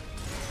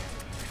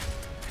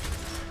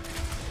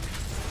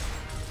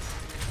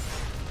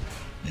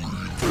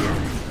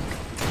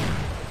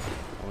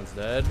 That one's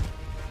dead.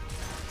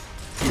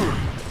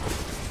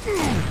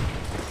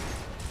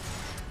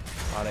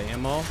 Out of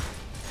ammo.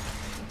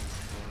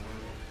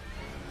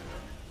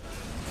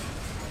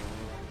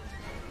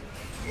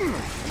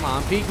 Come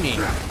on, peek me.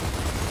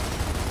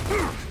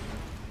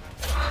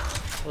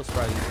 Little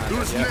surprised he's not dead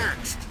Who's yet.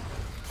 next?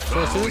 So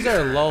as soon as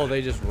they're low,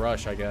 they just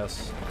rush, I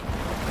guess.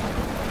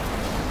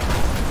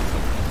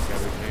 Yeah,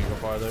 we can't go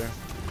farther.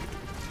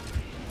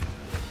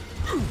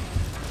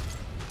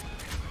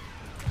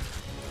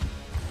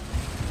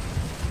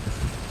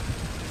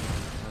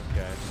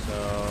 Okay, so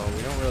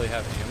we don't really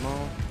have ammo.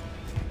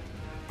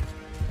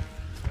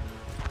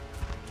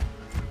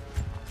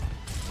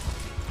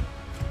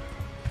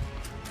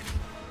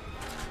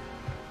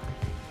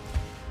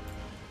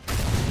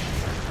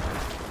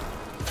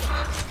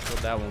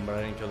 Killed that one, but I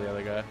didn't kill the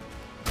other guy.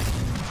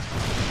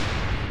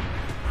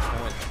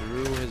 I went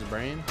through his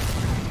brain.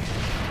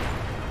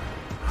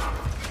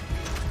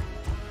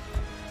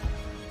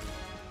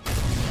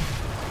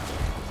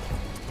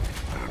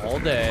 All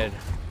dead.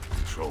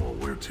 Control,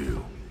 where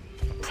to?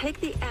 Take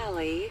the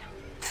alley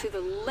to the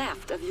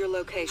left of your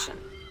location.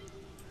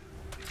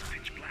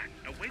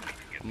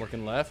 I'm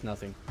looking left,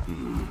 nothing.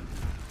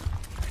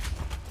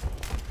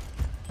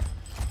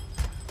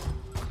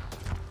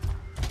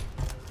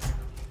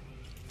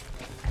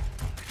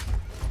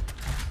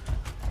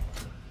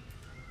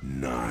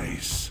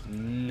 Nice.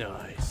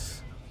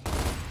 Nice.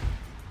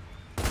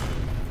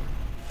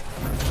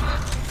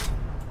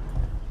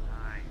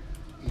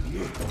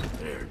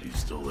 There, he's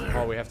still there.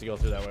 Oh, we have to go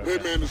through that way. Hey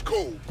Okay. man, it's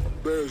cold.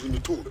 Bear's in the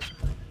toilet.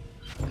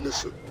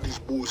 Listen, these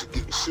boys are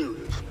getting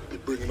serious. They're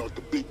bringing out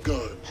the big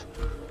guns.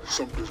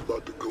 Something's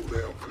about to go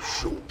down for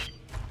sure.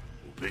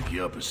 We'll pick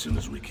you up as soon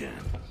as we can.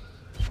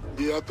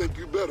 Yeah, I think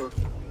you better.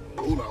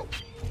 Cool out.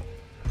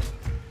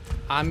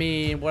 I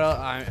mean, well,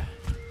 I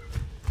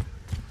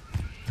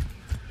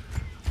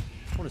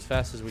going as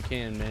fast as we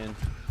can, man.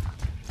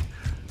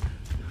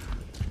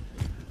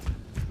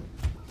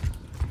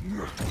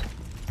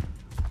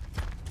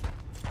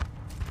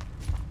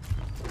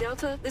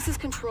 Delta, this is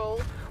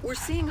Control. We're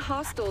seeing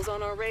hostiles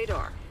on our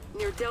radar,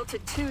 near Delta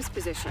 2's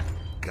position.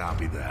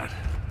 Copy that.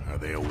 Are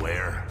they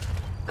aware?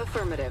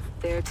 Affirmative.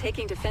 They're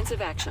taking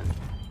defensive action.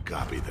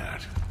 Copy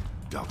that.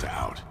 Delta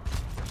out.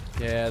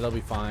 Yeah, they'll be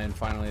fine.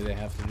 Finally, they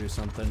have to do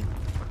something.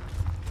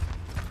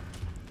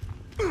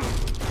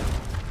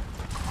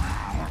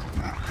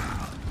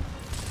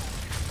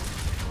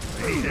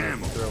 Hey,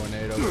 damn. Throw a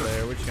nade over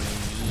there. We're just gonna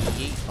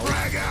yeet. Oh,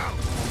 Frag out.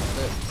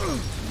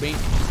 beat.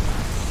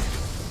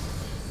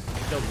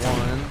 Killed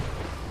one.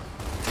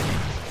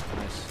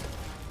 Nice.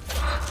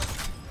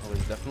 Oh,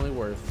 it's definitely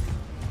worth.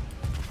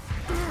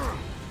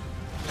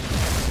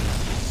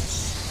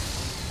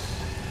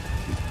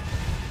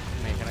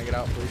 Man, can I get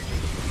out, please?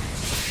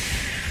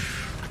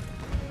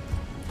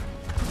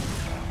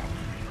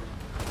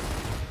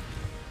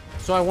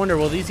 So I wonder,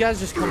 will these guys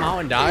just come out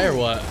and die or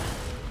what?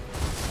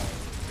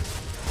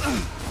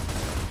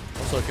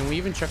 Also, can we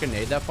even chuck a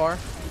nade that far?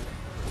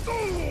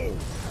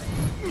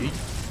 Yeet.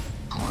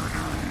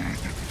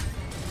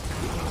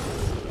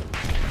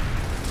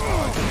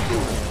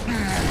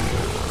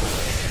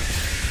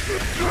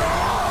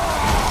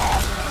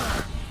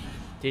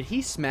 Did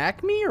he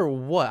smack me or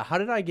what? How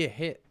did I get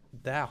hit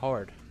that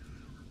hard?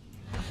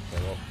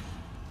 Okay, well,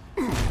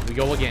 here we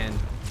go again.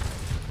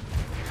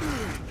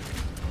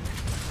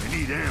 I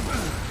need ammo.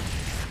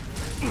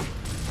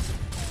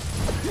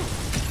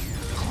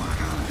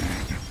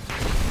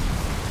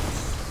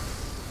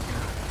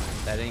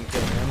 That didn't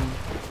kill him.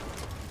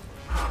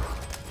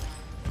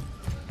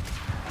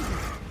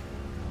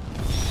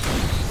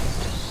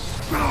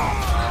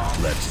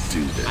 Let's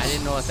do this. I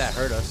didn't know if that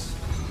hurt us.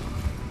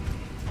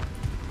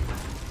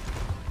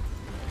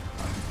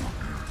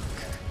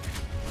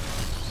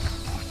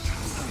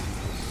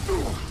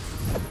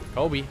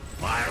 Kobe.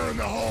 Fire in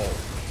the hole.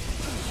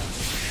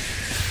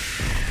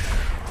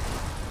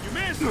 You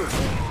missed!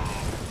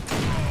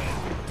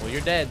 Well,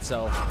 you're dead,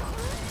 so.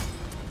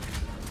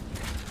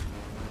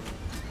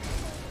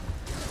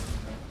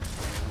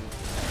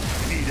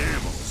 Need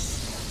ammo.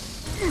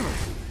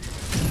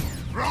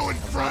 Throwing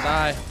Let's not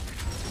frag. die.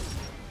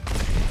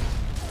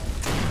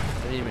 I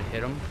didn't even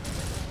hit him.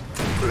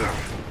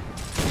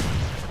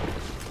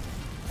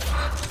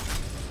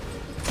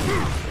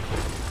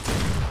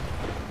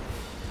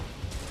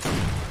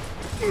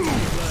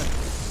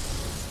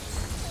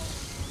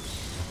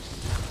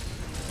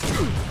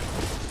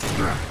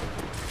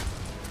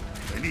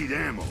 I need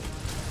ammo.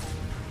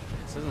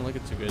 This isn't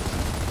looking too good.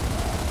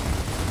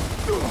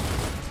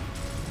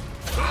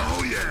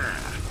 Oh yeah.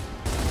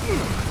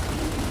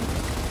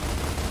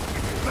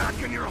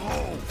 Back in your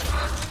hole.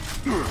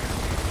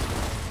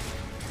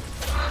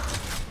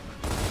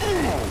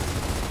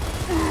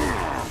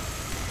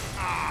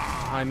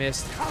 I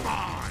missed. Come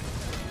on.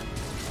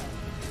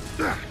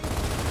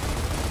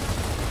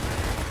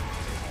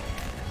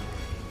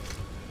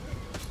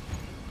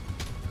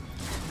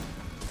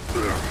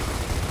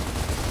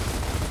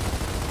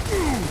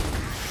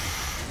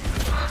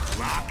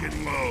 Lock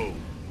and load.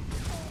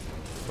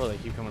 Oh, they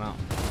keep coming out.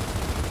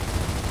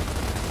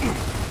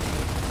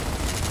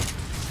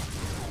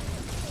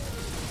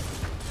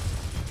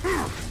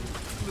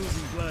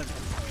 Losing blood.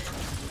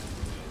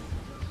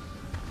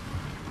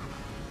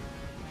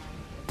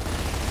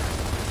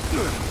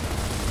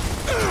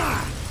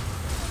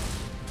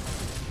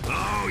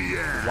 Oh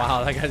yeah.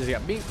 Wow, that guy just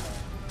got beat.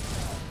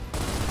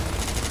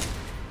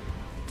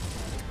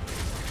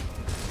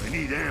 I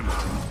need ammo.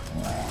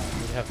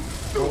 We have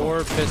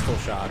 4 pistol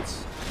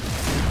shots.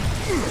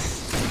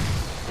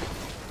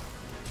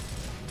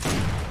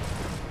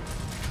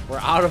 We're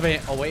out of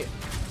it. Oh, wait.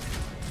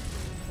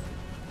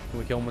 Can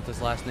we kill him with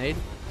this last nade?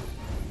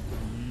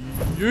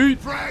 Yeet.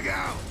 Frag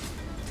out.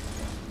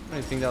 I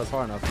didn't think that was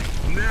far enough.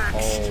 Next.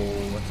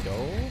 Oh, let's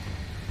go.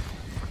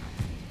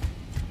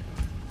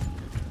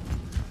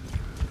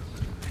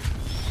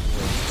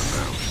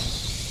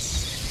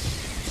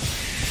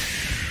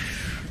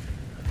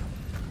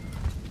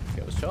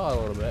 Okay, let's chill out a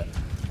little bit.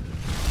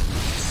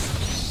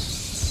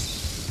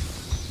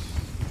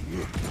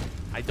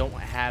 I don't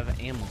have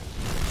ammo.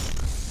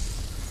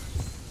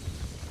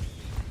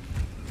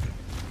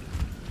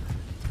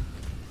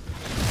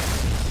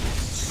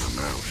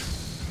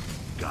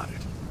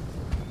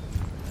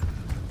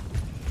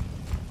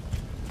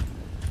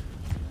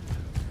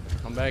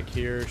 back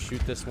here,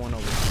 shoot this one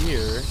over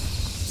here.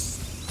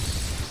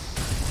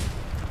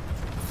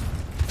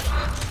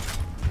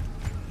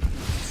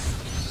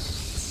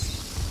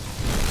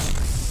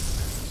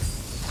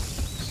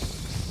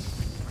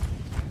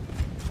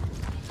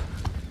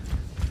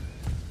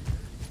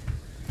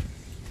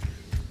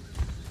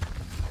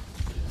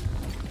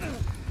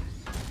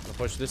 I'll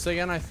push this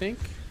again, I think.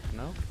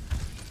 No?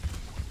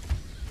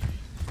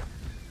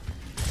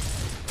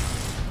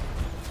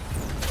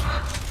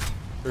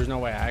 There's no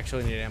way. I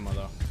actually need ammo,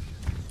 though.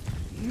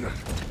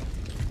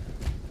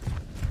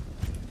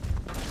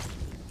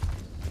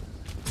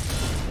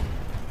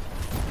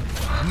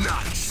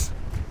 Nice.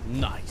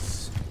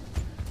 Nice.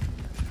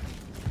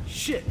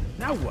 Shit,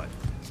 now what?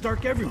 It's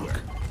dark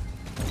everywhere.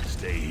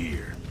 Stay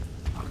here.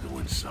 I'll go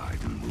inside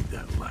and move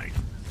that light.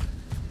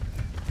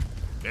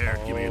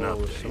 Eric, give me an Oh,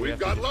 update. so We've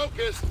got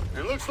locusts,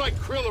 and looks like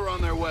Krill are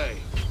on their way.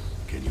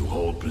 Can you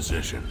hold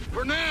position?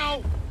 For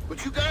now,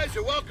 but you guys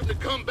are welcome to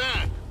come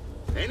back.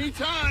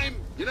 Anytime,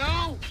 you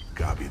know?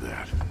 Copy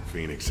that.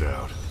 Phoenix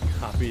out.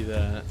 Copy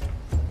that.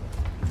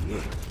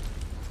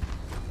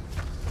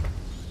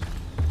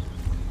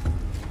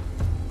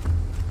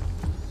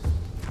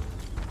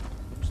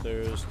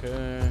 Upstairs,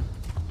 okay.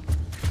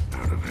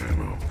 Out of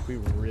ammo. We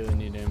really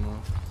need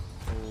ammo.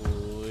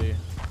 Holy.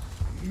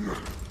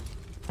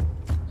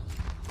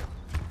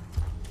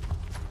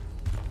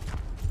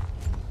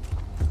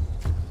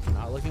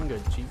 Not looking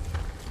good, Chief.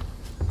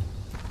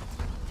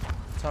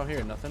 What's out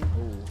here? Nothing?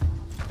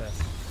 Ooh. Okay.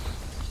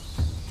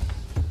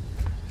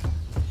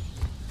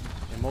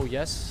 Ammo,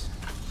 yes.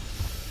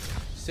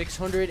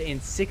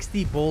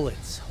 660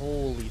 bullets.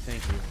 Holy,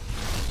 thank you.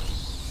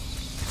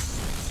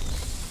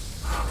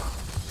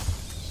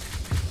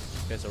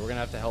 Okay, so we're gonna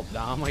have to help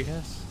Dom, I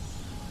guess.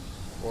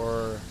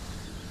 Or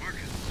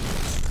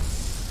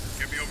Marcus,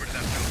 get me over to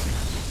that building.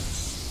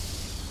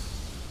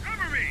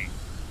 Cover me!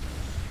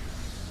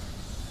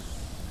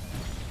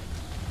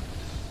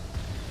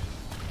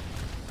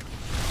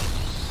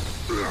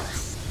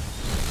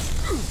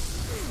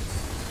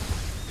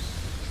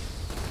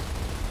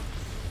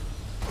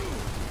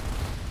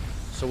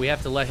 so we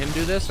have to let him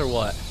do this or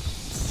what?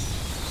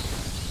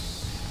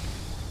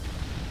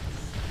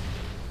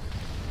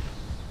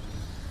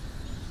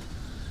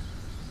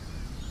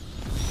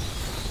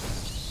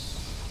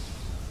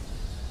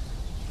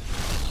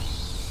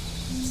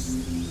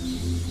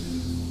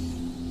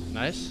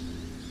 Nice.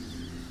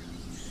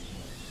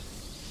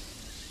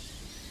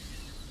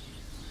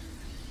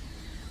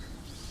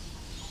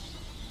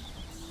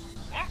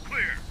 All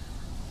clear.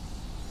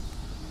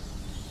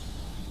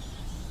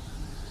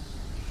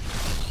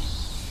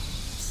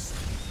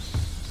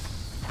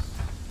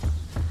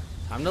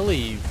 Time to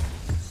leave.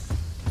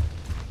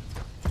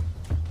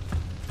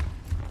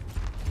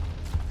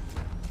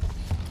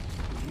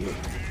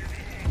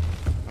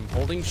 I'm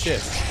holding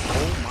shift.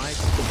 Oh my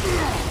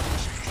god.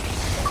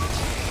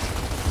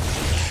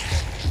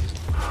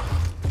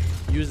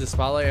 Use the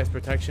spotlight as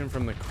protection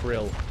from the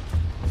krill.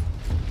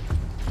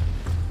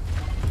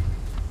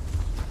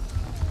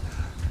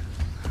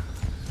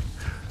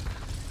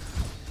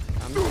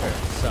 I'm sure.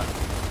 Suck.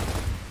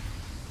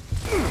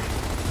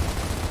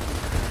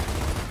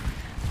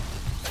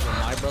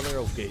 My brother,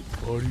 okay,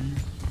 buddy.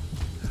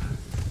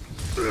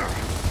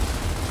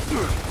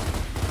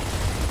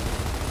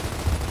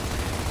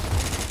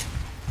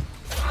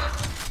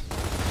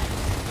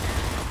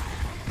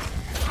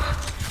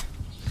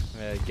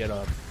 Yeah, get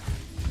up.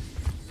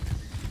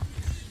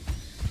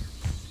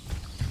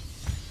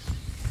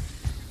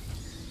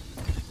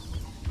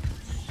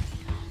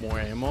 More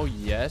ammo,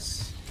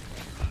 yes.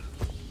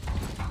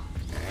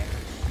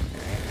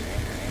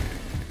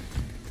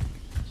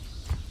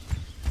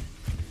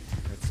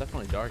 It's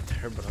definitely dark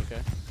there, but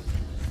okay.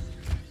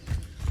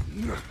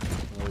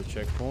 Another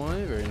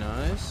checkpoint, very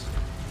nice.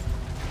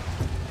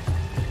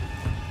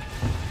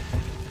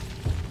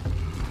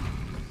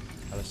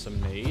 Got us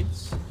some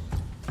nades.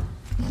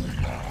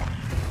 Oh,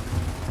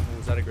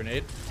 was that a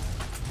grenade?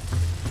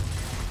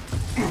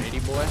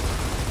 Grenade boy.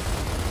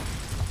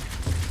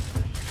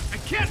 I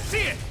can't see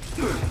it!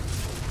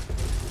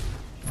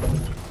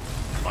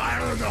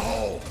 Fire in the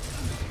hole.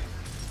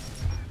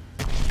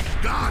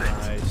 Got it.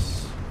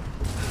 Nice.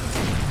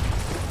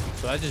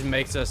 So that just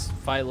makes us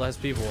fight less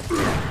people.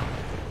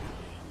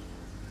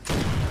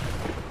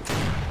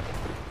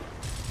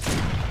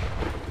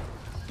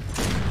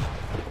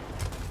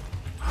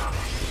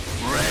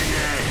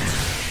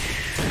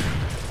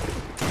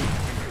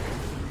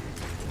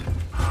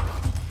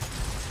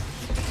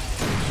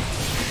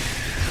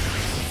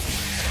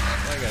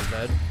 That guy's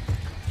dead.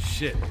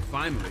 Shit,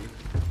 finally.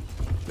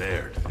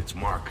 Baird, it's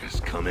Marcus.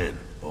 Come in.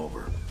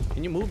 Over.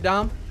 Can you move,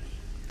 Dom?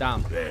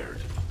 Dom. Baird,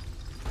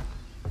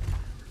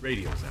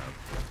 Radio's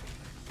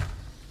out.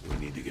 we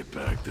need to get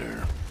back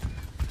there.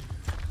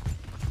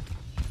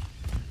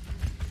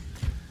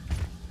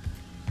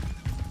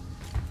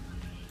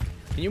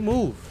 Can you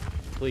move,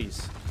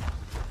 please?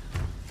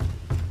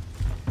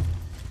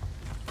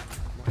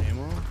 More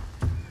ammo.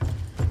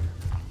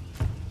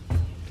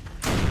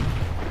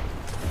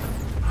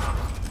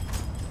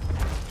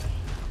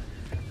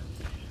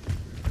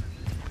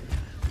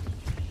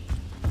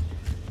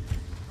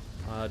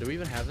 Do we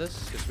even have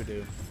this? Yes, we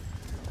do.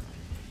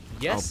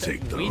 Yes, I'll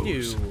take we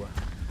those. do.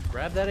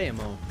 Grab that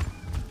ammo.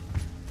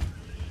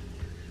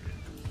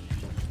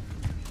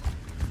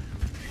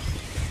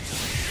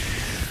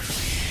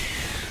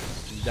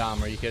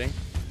 Dom, are you kidding?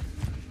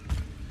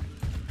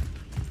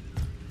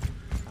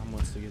 Dom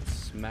wants to get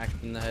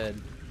smacked in the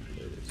head.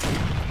 There it is.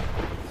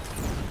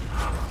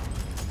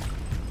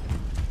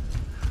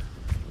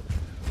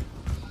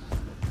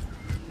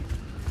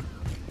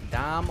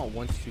 Dom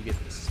wants to get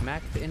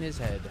smacked in his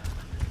head.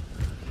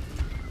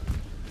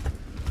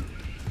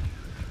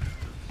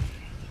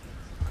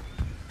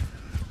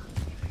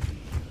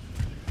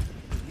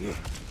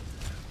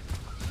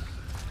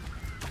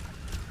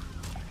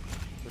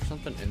 There's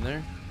something in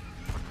there.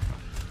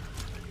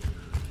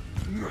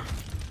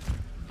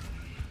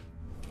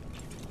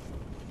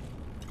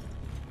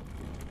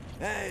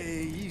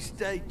 Hey, you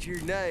state your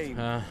name.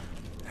 Huh?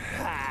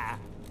 Ha!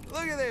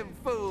 Look at them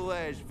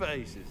fool-ass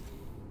faces.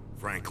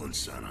 Franklin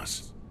sent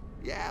us.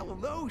 Yeah, well,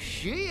 no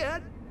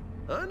shit.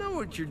 I know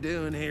what you're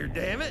doing here,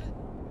 damn it.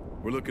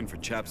 We're looking for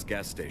Chap's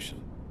gas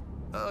station.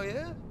 Oh,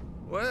 yeah?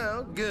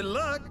 Well, good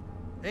luck.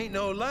 Ain't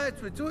no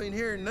lights between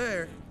here and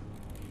there.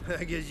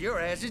 I guess your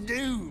ass is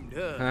doomed,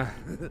 huh?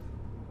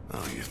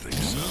 Oh, you think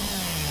so?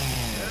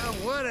 Well,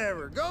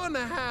 whatever. Go in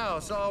the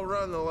house. I'll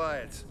run the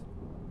lights.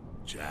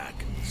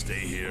 Jack, stay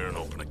here and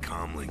open a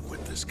comm link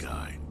with this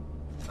guy.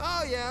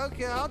 Oh, yeah,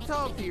 okay. I'll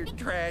talk to your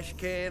trash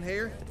can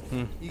here.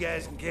 You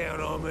guys can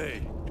count on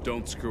me.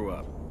 Don't screw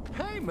up.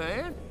 Hey,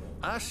 man.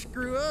 I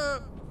screw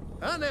up,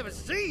 I'll never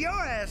see your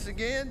ass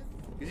again,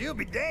 because you'll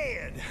be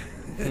dead.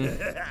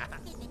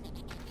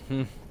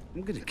 I'm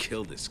gonna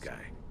kill this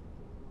guy.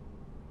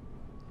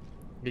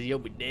 Because you'll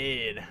be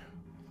dead.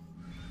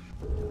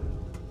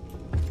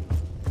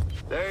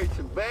 There's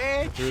some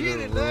bad Through shit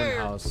the in ruined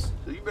there, house.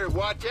 so you better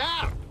watch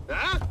out,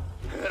 huh?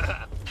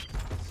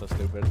 So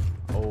stupid.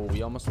 Oh,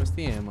 we almost missed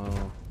the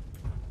ammo.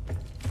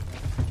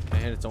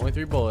 And it's only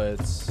 3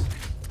 bullets.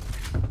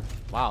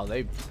 Wow,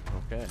 they...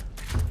 Okay.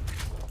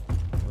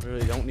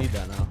 Literally don't need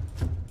that now.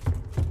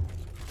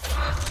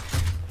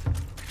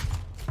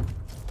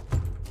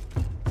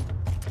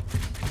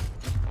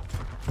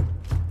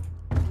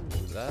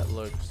 Ooh, that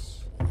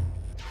looks...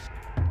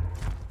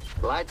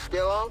 Lights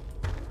still on?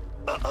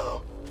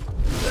 Uh-oh.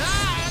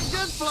 Ah, I'm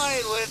just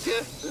playing with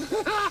you.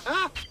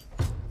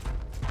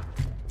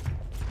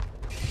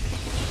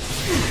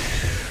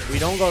 We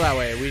don't go that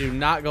way. We do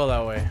not go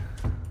that way.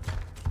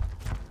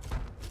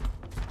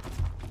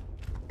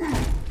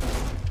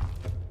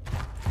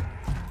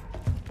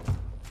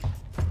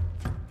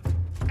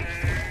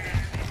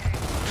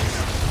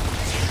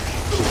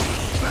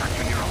 Back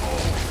in your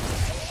hole.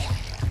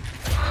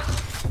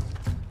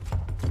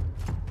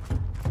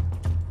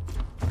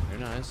 Very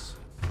nice.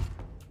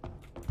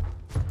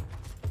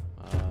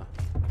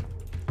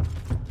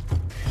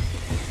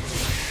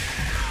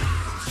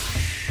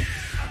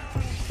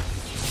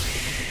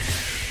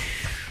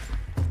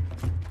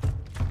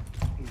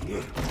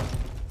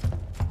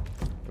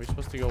 Are we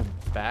supposed to go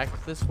back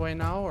this way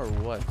now, or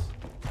what?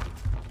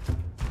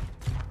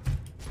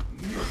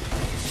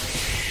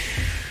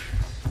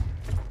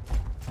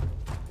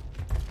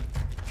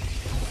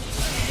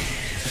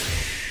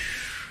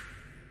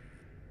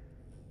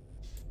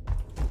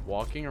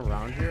 Walking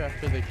around here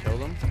after they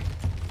killed him?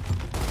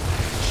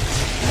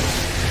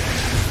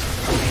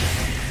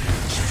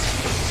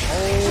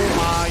 Oh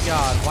my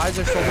god, why is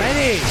there so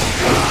many?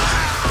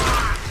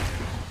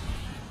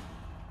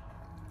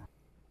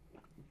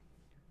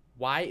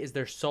 Why is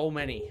there so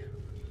many?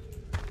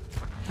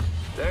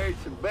 There's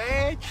some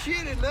bad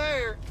shit in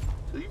there,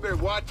 so you better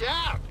watch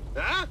out,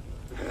 huh?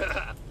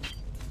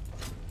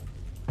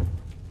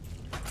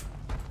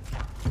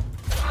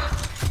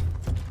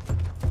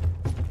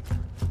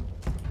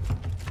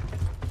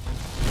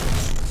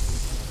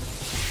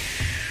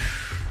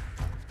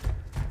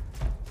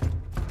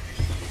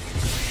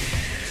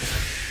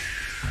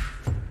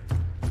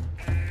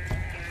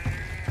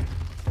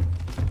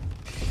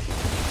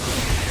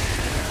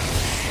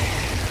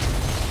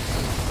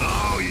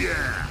 Oh,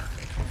 yeah.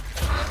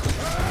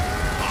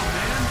 Oh,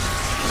 man.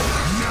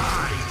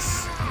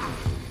 Nice.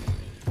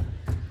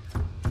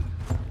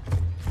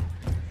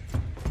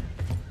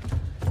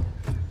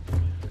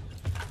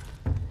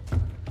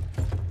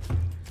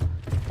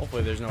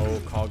 Hopefully there's no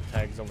cog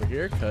tags over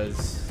here,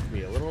 because it'll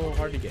be a little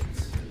hard to get.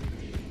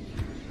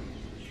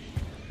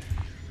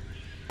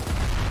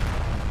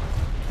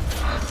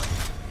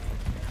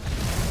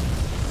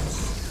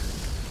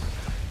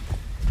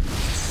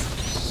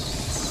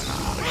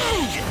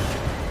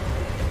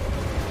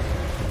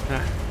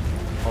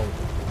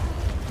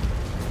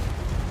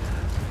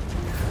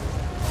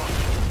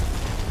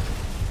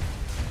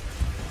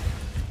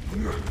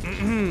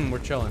 We're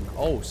chilling.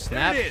 Oh,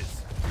 snap. There it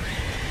is.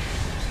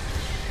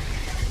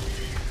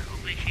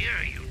 Over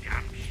here, you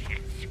dumb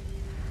shit.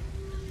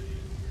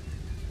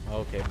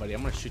 Okay, buddy,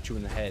 I'm gonna shoot you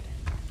in the head.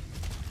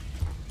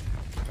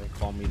 Don't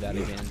call me that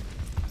again.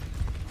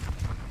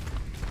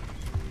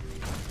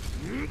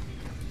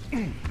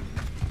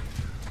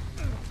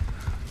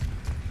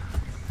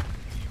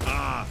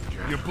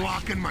 You're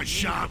blocking my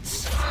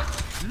shots.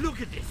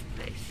 Look at this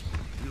place.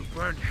 You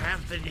burned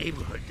half the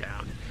neighborhood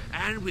down,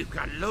 and we've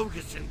got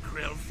locusts and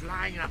krill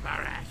flying up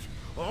our ass.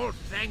 All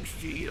thanks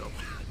to you.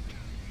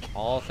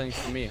 All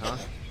thanks to me, huh?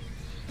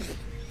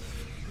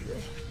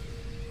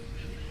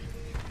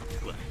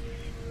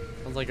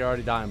 Sounds like you're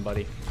already dying,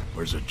 buddy.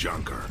 Where's a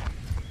junker?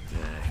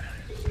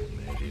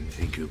 I didn't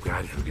think you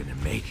guys were gonna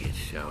make it,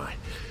 so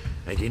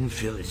I didn't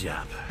fill it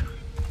up.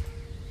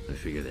 I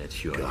figure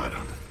that's your Got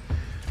him.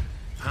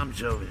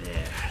 Pump's over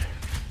there.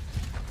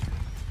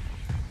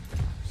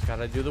 Just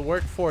gotta do the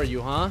work for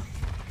you, huh?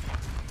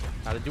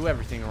 Gotta do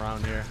everything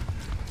around here.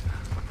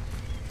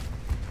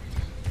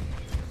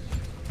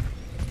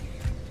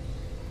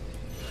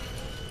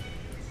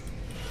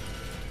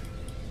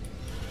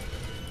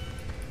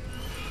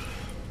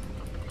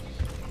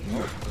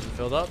 Is it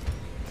filled up?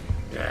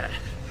 Yeah.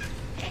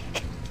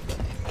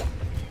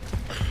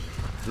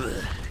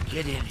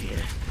 Get in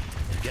here.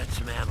 I've got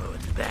some ammo in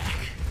the back.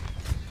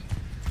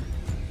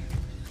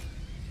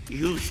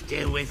 You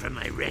stay away from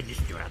my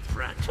register up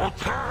front.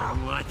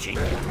 I'm watching.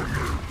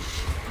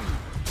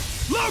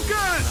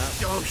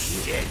 Lucas! Oh,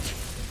 shit.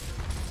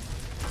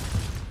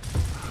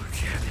 Oh,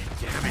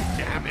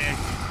 damn it.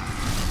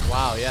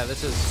 Wow, yeah,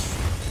 this is...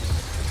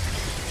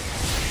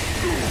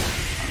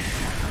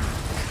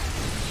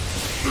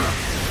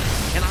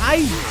 Can I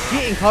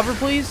get in cover,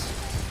 please?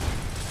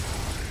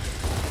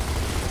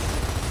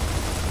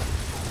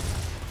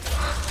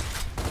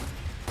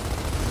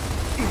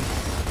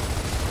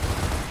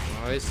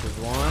 Nice, there's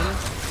one.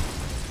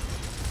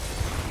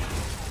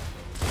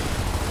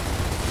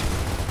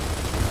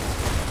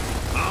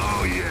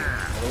 Oh,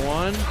 yeah. Another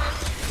one.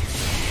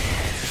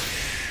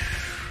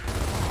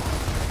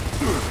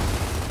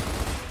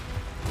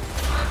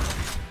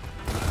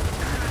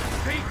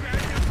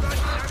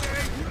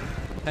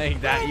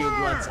 Take that, you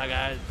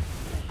bloodsucker.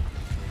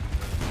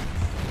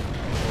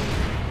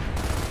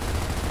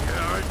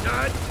 You're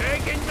not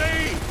taking me!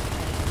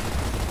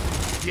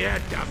 Yeah,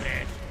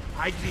 dumbass.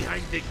 Hide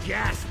behind the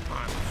gas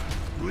pumps.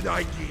 Good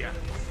idea.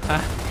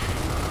 I'm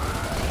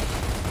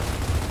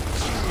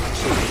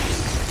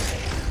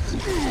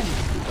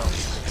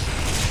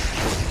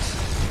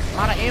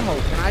out of ammo.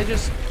 Can I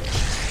just...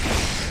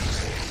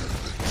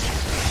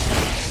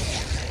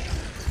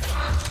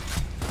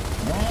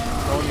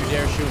 Don't you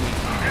dare shoot me.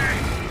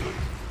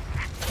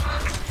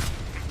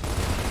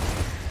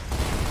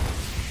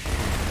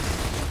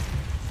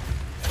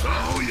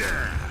 Oh,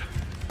 yeah.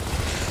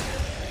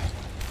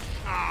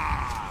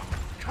 Ah,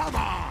 come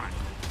on.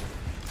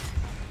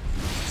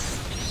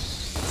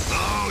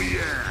 Oh,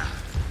 yeah.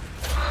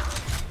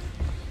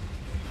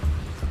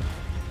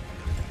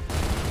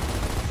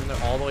 And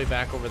they're all the way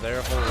back over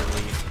there.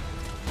 Holy.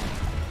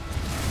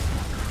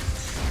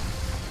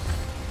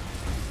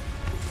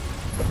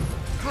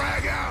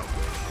 Drag out.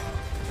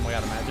 Oh my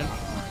god, imagine.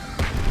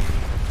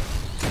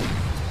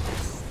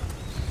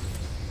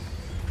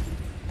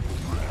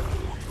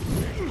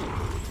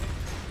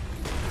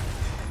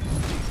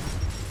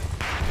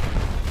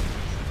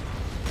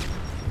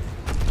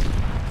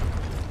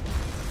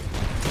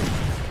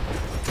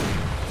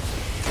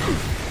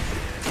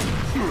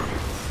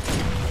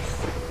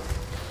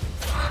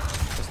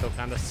 This still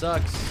kind of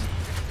sucks.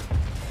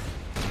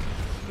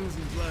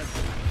 Losing blood.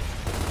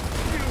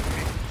 You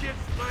can kiss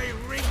my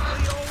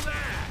wrinkly old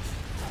ass.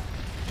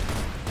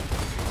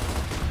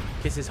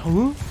 Kisses,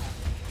 huh?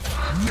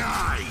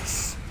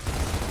 Nice.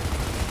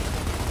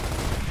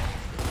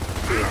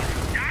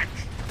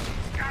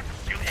 Stop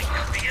shooting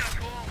the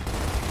vehicle.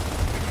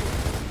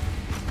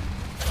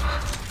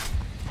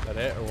 Is that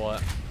it or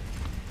what?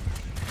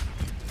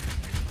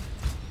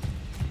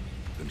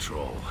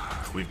 Control,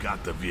 we've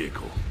got the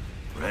vehicle.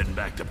 We're heading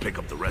back to pick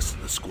up the rest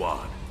of the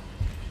squad.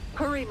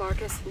 Hurry,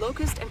 Marcus.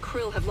 Locust and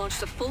Krill have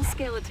launched a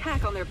full-scale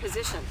attack on their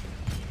position.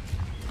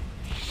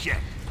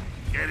 Shit.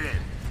 Get in.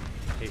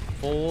 A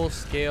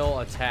full-scale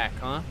attack,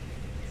 huh?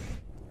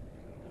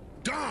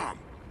 Dom!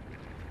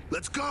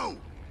 Let's go!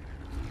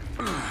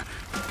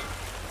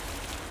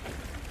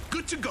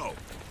 Good to go.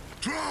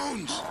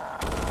 Drones!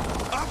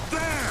 Up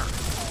there!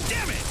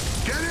 Damn it!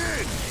 Get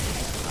in!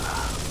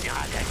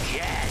 Not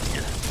again.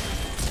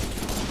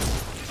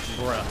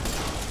 Bruh.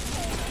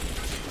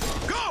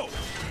 Go!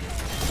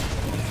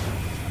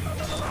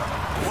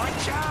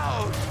 Watch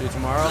out! See you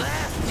tomorrow?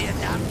 Left, you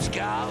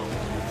numbskull.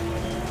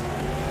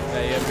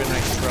 Hey, you have a good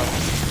night, bro.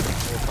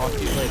 We'll talk to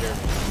you later.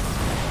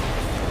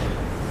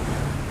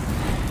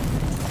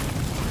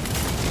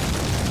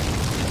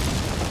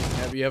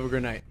 You have a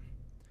good night.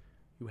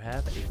 You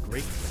have a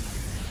great night.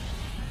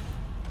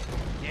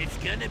 It's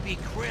gonna be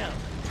Krill.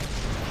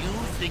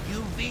 Use the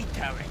UV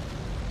turret.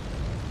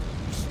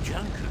 This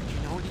junker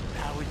can only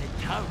power the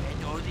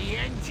turret or the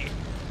engine,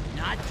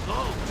 not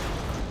both.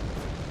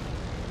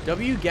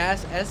 W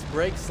gas, S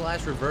brake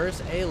 /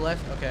 reverse, A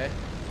left. Okay.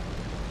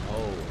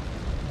 Oh.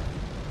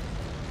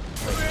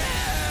 Krill!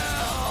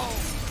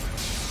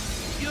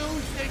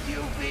 Use the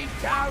UV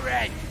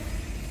turret!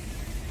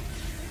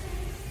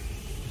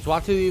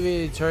 Swap to the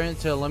UV turret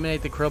to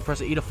eliminate the krill.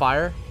 Press E to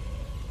fire.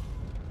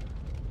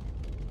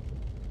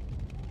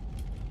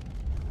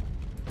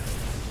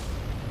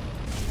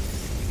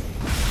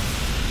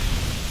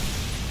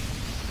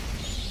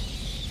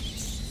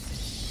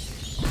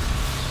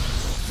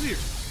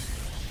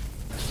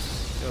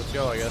 Let's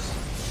go, I guess.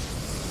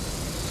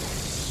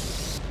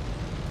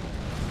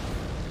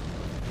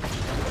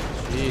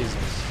 Jesus.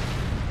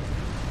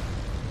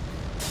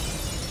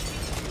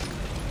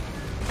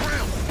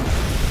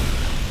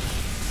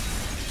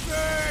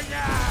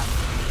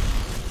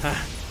 Huh.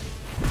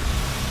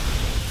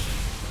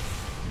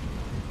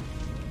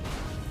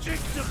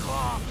 6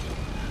 o'clock.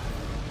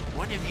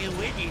 One of you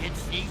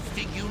idiots needs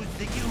to use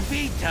the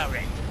UV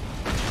turret.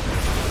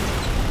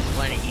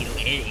 One of you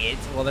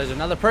idiots. Well, there's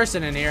another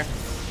person in here.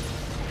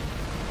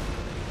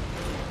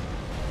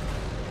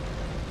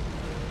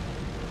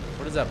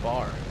 What is that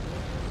bar?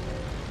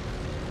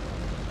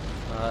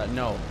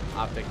 No.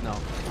 Optic, no.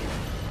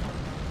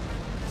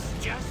 It's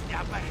just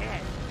up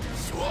ahead.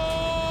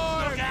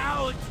 Sword! Look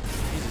out!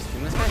 Jesus,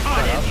 can this guy shut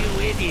One up? of you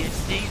idiots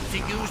needs to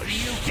use the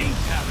UV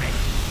turret.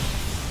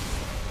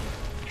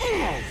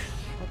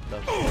 What the?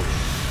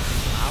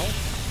 Ow.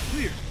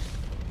 Clear.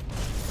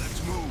 Let's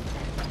move.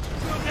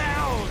 Look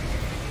out!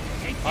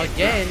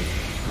 Again?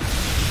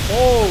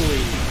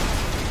 Holy.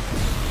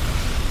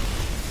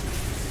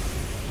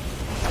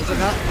 Is it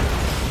not?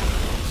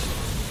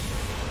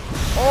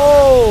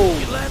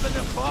 Oh! 11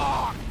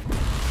 o'clock.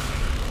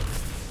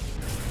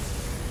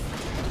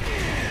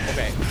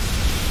 Okay.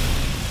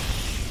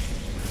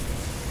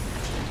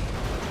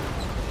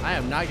 I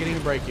am not getting a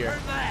break here.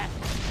 Turn left.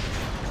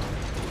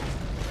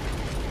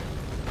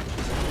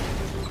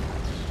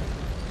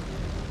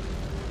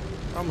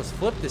 I almost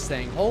flipped this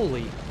thing.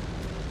 Holy.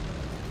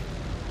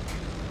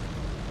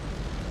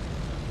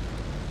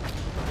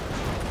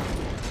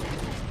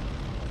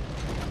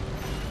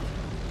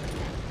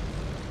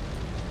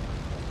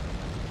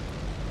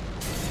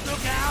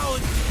 Look out!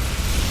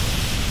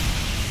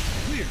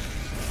 Clear.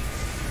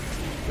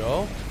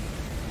 Go.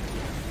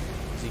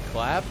 Does he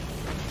clap?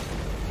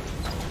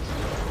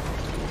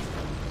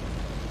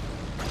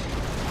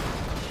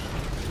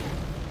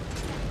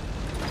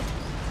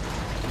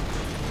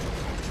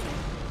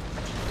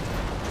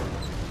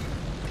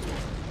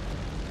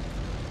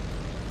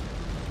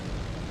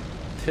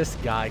 This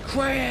guy.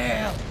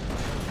 Quail!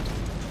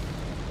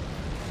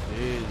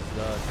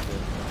 Jesus.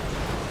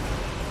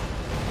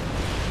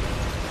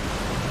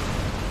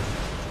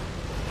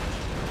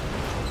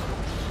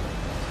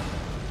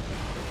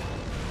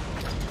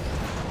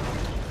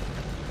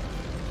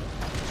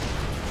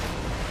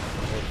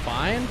 We're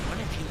fine? What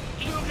if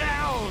you look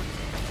out?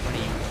 What are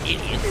you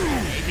idiots?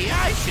 Maybe I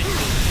should do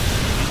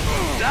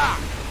stop.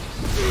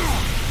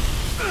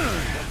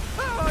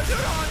 Oh,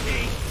 they're on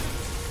me.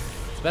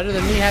 It's better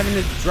than me having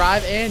to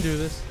drive and do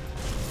this.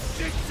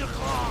 6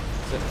 o'clock.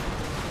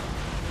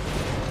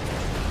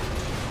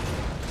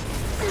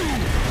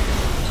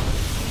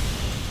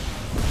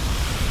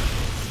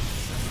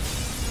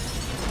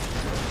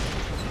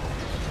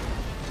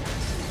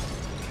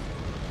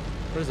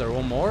 What is there,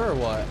 one more or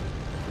what?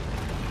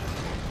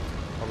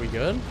 Are we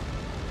good?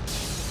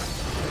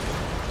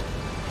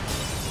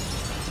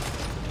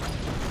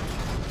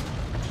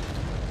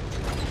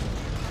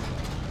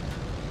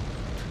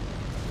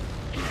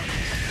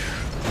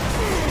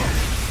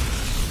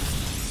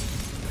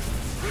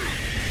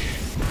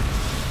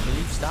 Can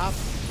you stop?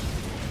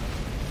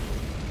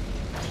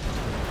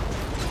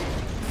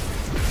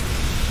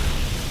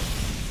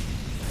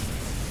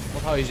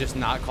 Love how he's just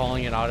not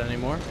calling it out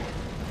anymore.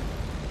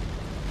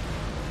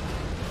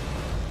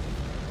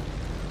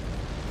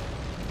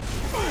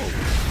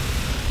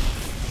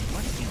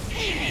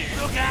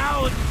 Look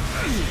out!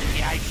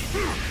 Yeah, I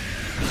should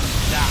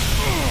stop.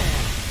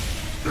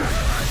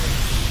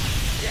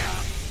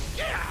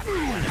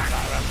 Wanna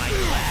borrow my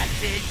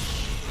glasses?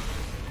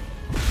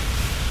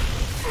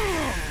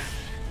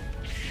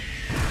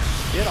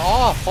 Get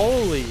off!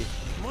 Holy!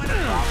 Wanna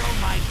borrow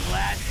my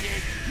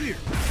glasses?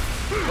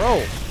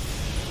 Bro!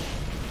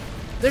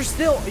 They're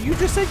still. You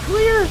just said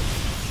clear!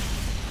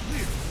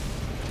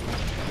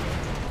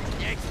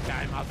 Next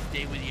time I'll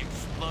stay with the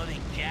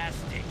exploding gas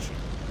station.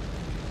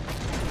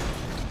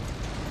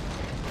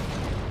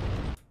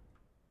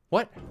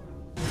 What?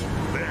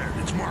 There,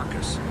 it's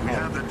Marcus. We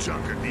have the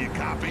junker. Do you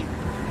copy?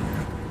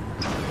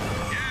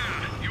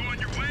 Yeah, you on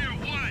your way or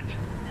what?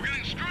 We're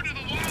getting screwed to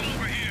the wall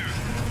over here.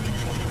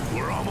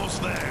 We're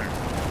almost there.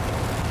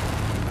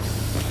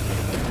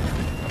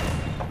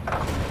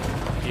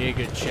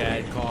 Giga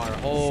Chad car.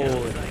 Holy.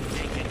 Sounds like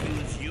they could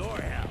use your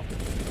help.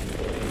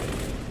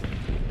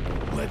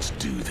 Let's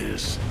do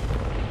this.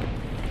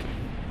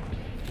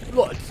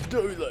 Let's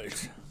do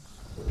this.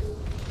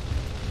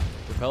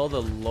 Repel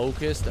the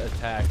locust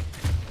attack.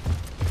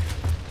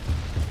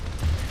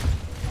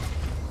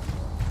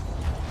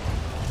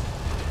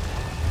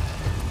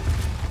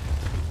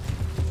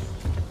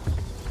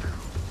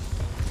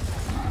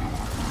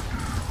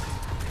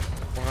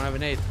 We're gonna have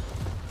an 8.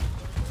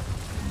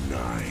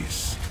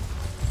 Nice.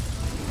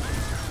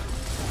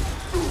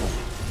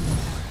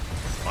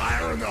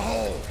 Fire in the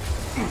hole.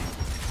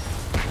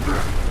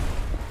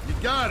 You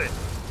got it.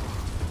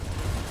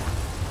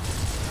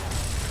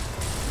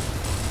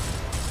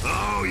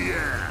 Oh,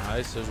 yeah.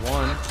 Nice, there's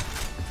one.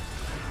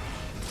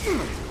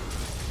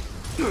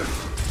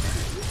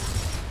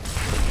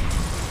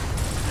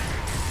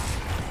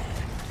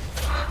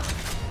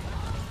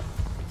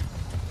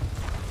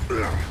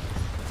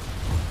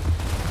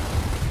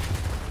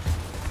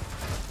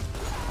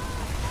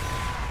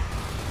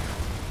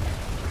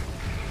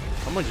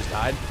 Someone just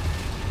died.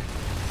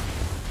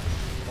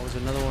 What was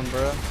another one,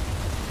 bro?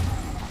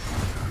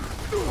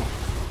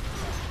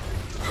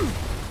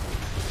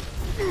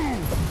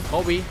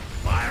 Kobe.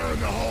 Fire in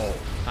the hole.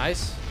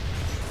 Nice.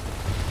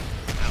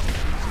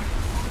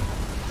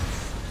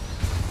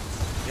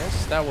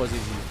 Yes, that was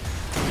easy.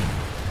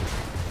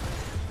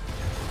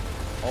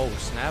 Oh,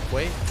 snap,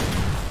 wait.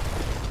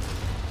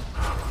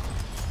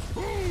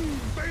 Boom,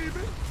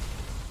 baby.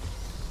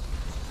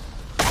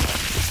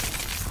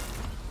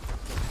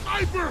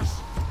 Snipers.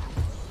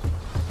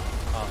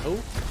 Who?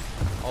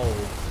 Oh.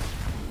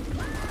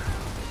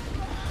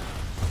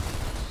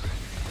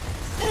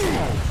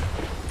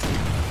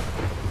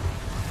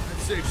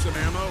 Let's save some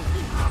ammo.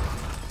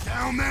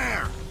 Down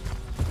there.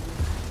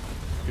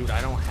 Dude,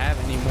 I don't have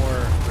any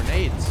more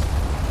grenades.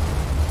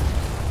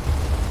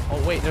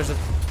 Oh, wait, there's a...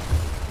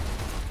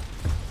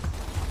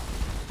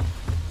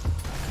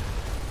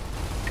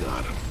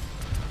 Got him.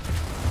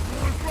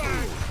 On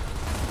fire.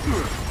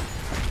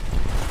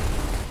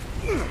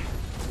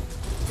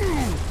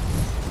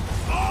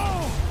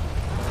 Oh!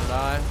 Gonna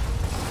die.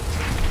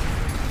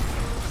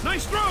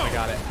 Nice throw! I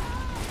got it.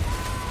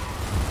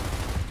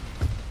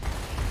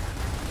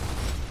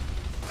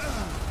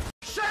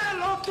 Say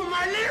hello to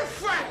my little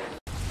friend!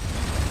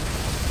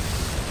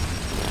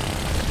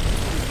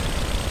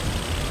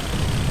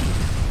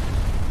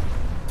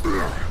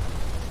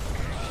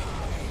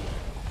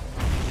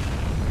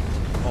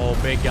 Oh,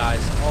 big guys.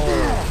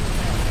 Oh.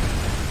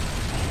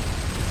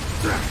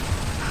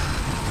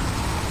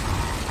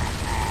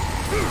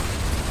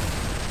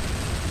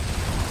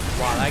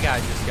 Wow, that guy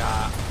just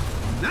got...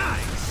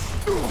 Nice!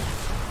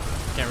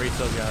 Can't reach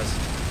those guys.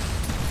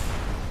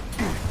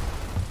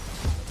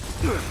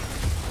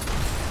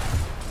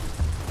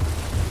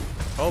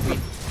 Kobe.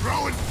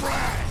 Throwing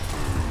frag!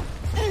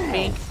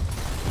 Pink.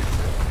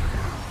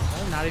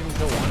 Oh, not even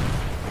kill one.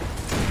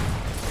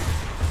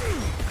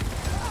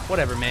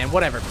 Whatever, man.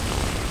 Whatever.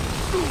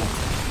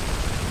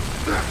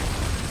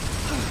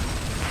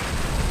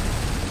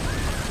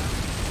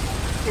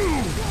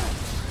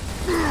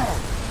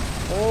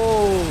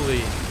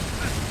 Holy.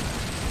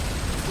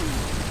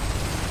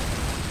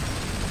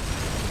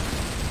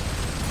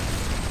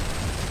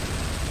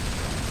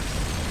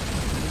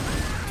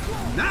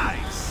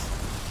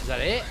 Nice! Is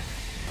that it?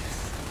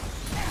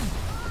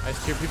 I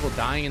just hear people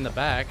dying in the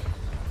back.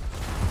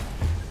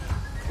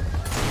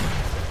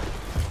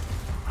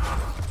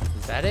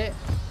 Is that it?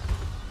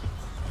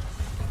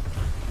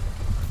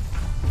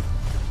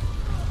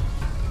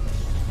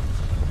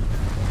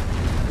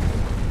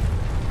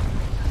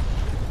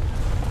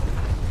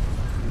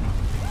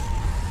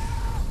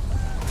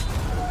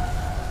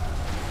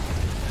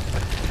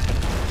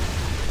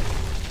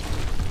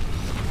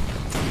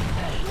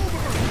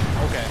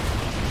 Okay.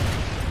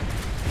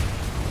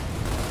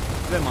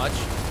 A bit much.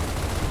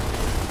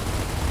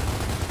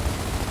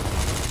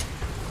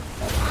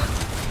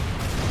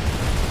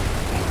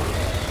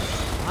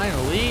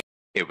 Finally.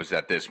 It was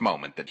at this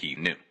moment that he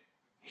knew.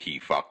 He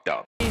fucked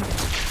up.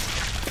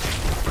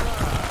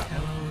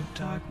 Hello,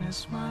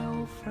 darkness, my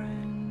old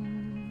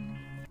friend.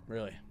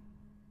 Really?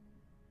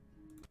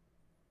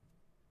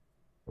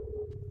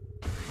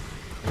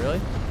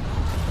 Really?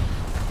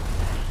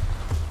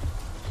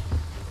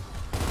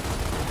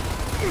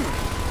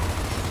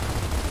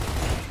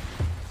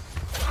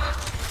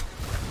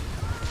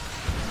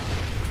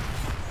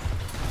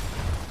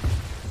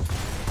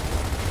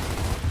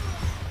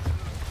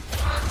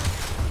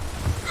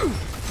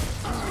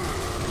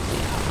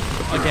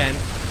 Again.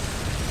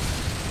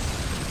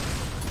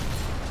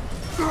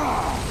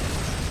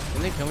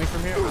 Can they kill me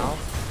from here? Ow.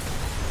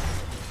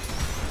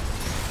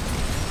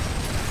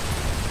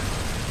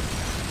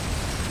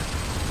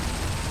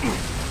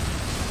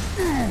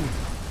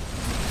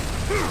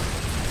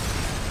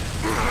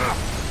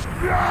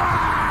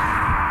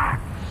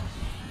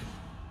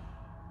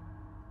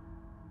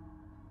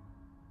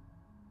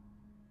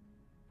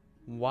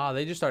 Wow,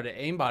 they just started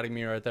aimbotting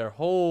me right there.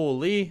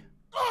 Holy.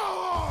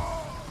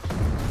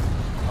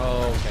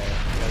 Okay,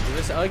 gotta do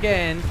this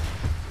again.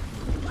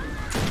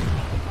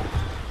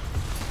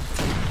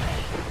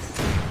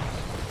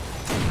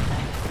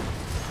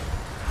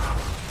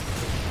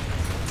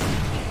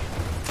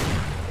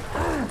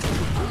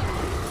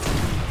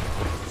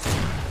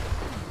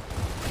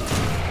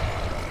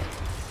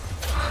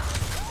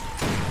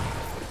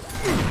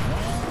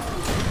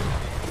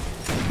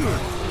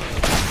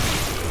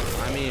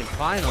 I mean,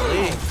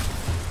 finally.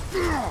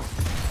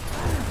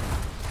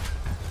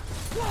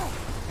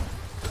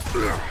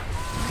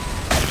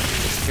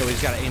 Okay, we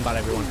just gotta aimbot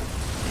everyone.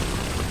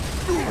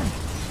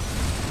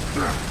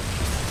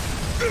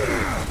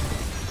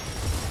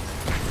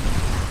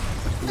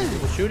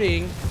 People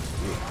shooting.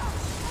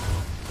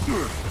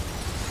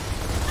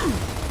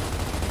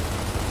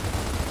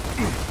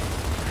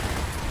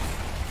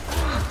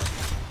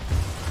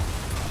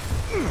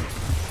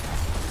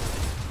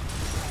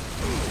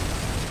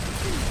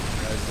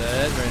 Guy's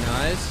dead, very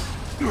nice.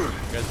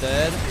 Guy's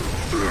dead.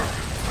 So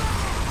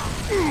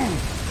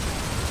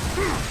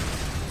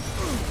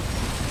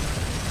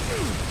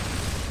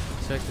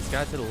like this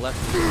guy to the left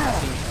is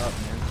acting up,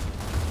 man.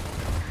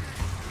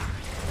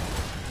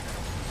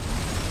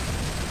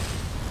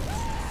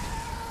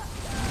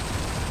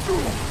 I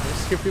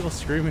just hear people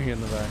screaming in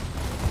the back.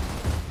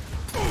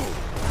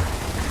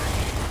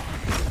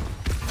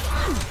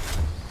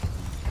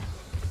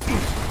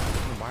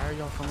 Why are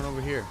y'all coming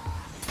over here?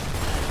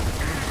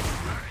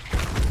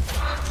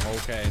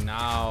 Okay,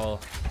 now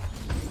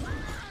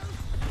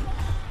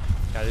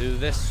gotta do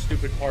this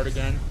stupid part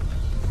again.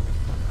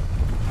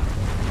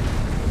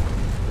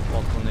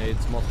 Multiple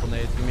nades, multiple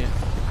nades. Give me it.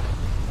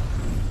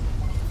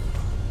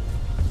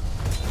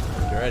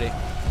 You ready? I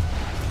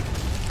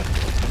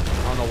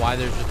don't know why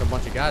there's just a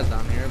bunch of guys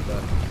down here,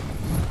 but.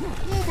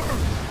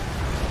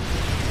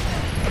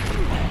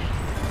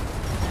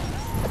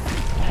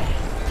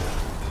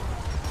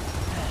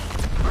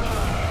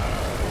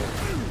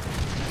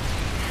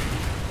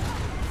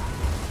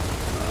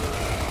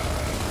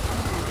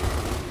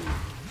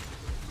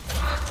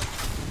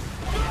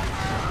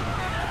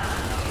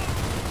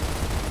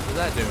 What does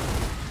that do?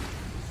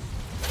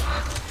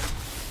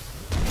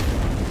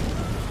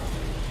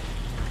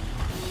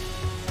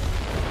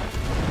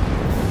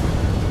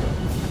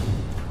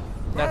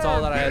 That's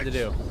all that I had to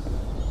do.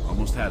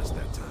 Almost had us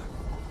that time.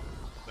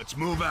 Let's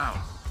move out.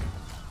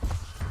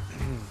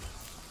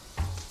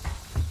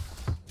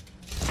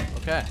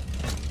 Okay.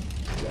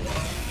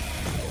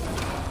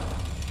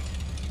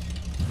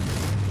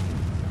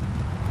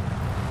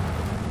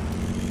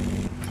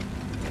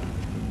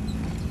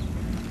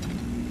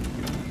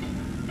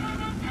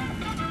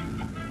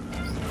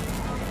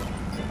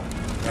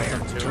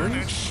 Turn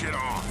that shit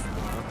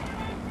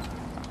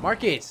off.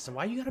 Marcus,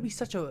 why you gotta be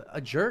such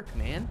a jerk,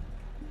 man?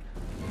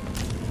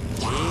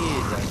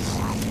 Jesus.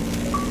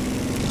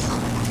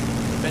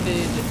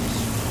 Defended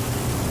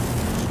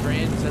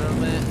Strand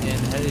settlement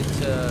and headed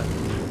to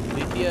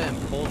Lithia and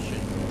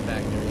Propulsion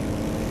factory.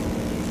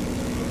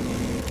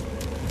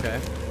 Okay.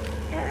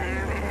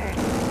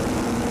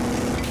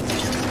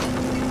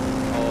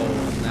 Oh,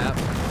 snap.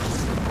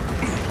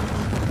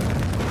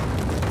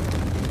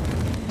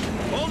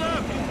 Hold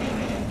up!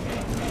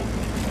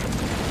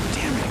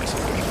 Damn it.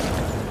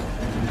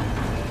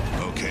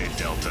 Okay,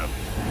 Delta.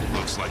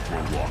 Looks like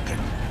we're walking.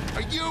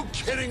 Are you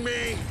kidding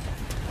me?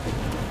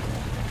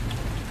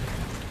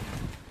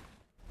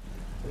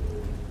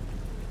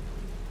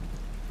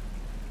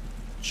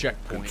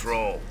 Checkpoint.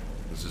 Control.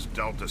 This is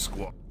Delta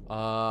Squad.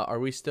 Are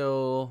we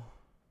still?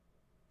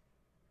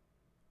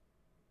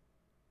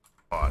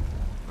 Our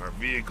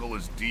vehicle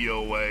is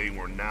DOA and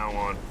we're now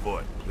on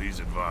foot. Please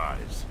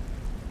advise.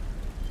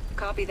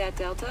 Copy that,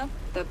 Delta.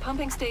 The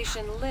pumping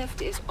station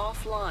lift is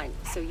offline,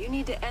 so you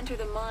need to enter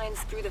the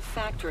mines through the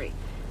factory.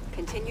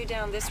 Continue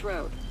down this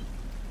road.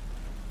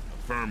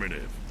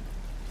 Affirmative.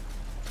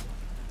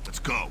 Let's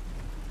go.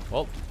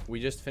 Well, we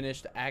just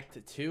finished Act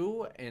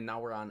 2, and now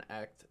we're on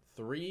Act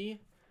 3.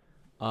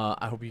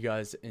 I hope you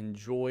guys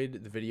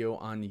enjoyed the video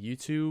on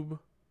YouTube.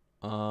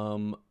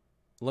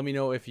 Let me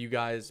know if you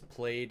guys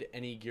played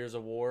any Gears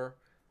of War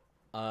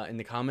in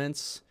the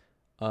comments.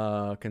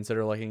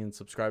 Consider liking and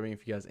subscribing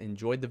if you guys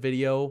enjoyed the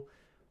video.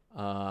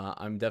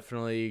 I'm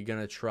definitely going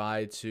to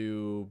try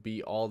to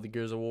beat all the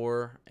Gears of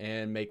War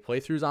and make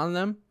playthroughs on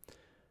them.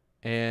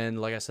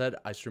 And like I said,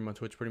 I stream on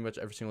Twitch pretty much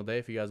every single day.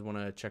 If you guys want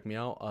to check me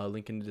out,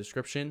 link in the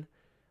description.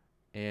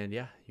 And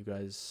yeah, you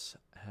guys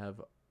have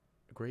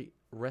a great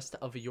rest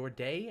of your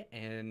day,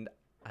 and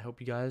I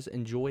hope you guys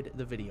enjoyed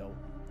the video.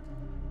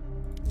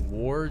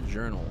 War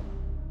Journal.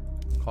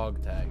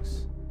 Cog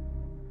tags.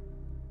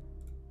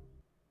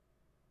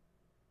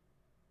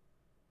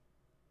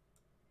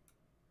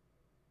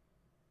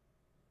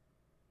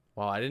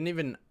 Wow,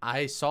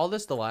 I saw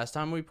this the last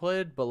time we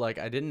played, but like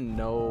I didn't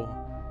know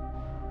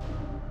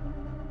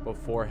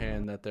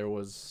beforehand that there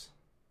was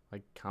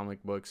like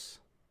comic books.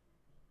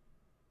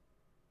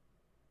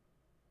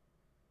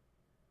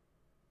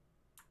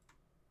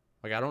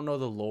 Like I don't know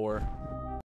the lore.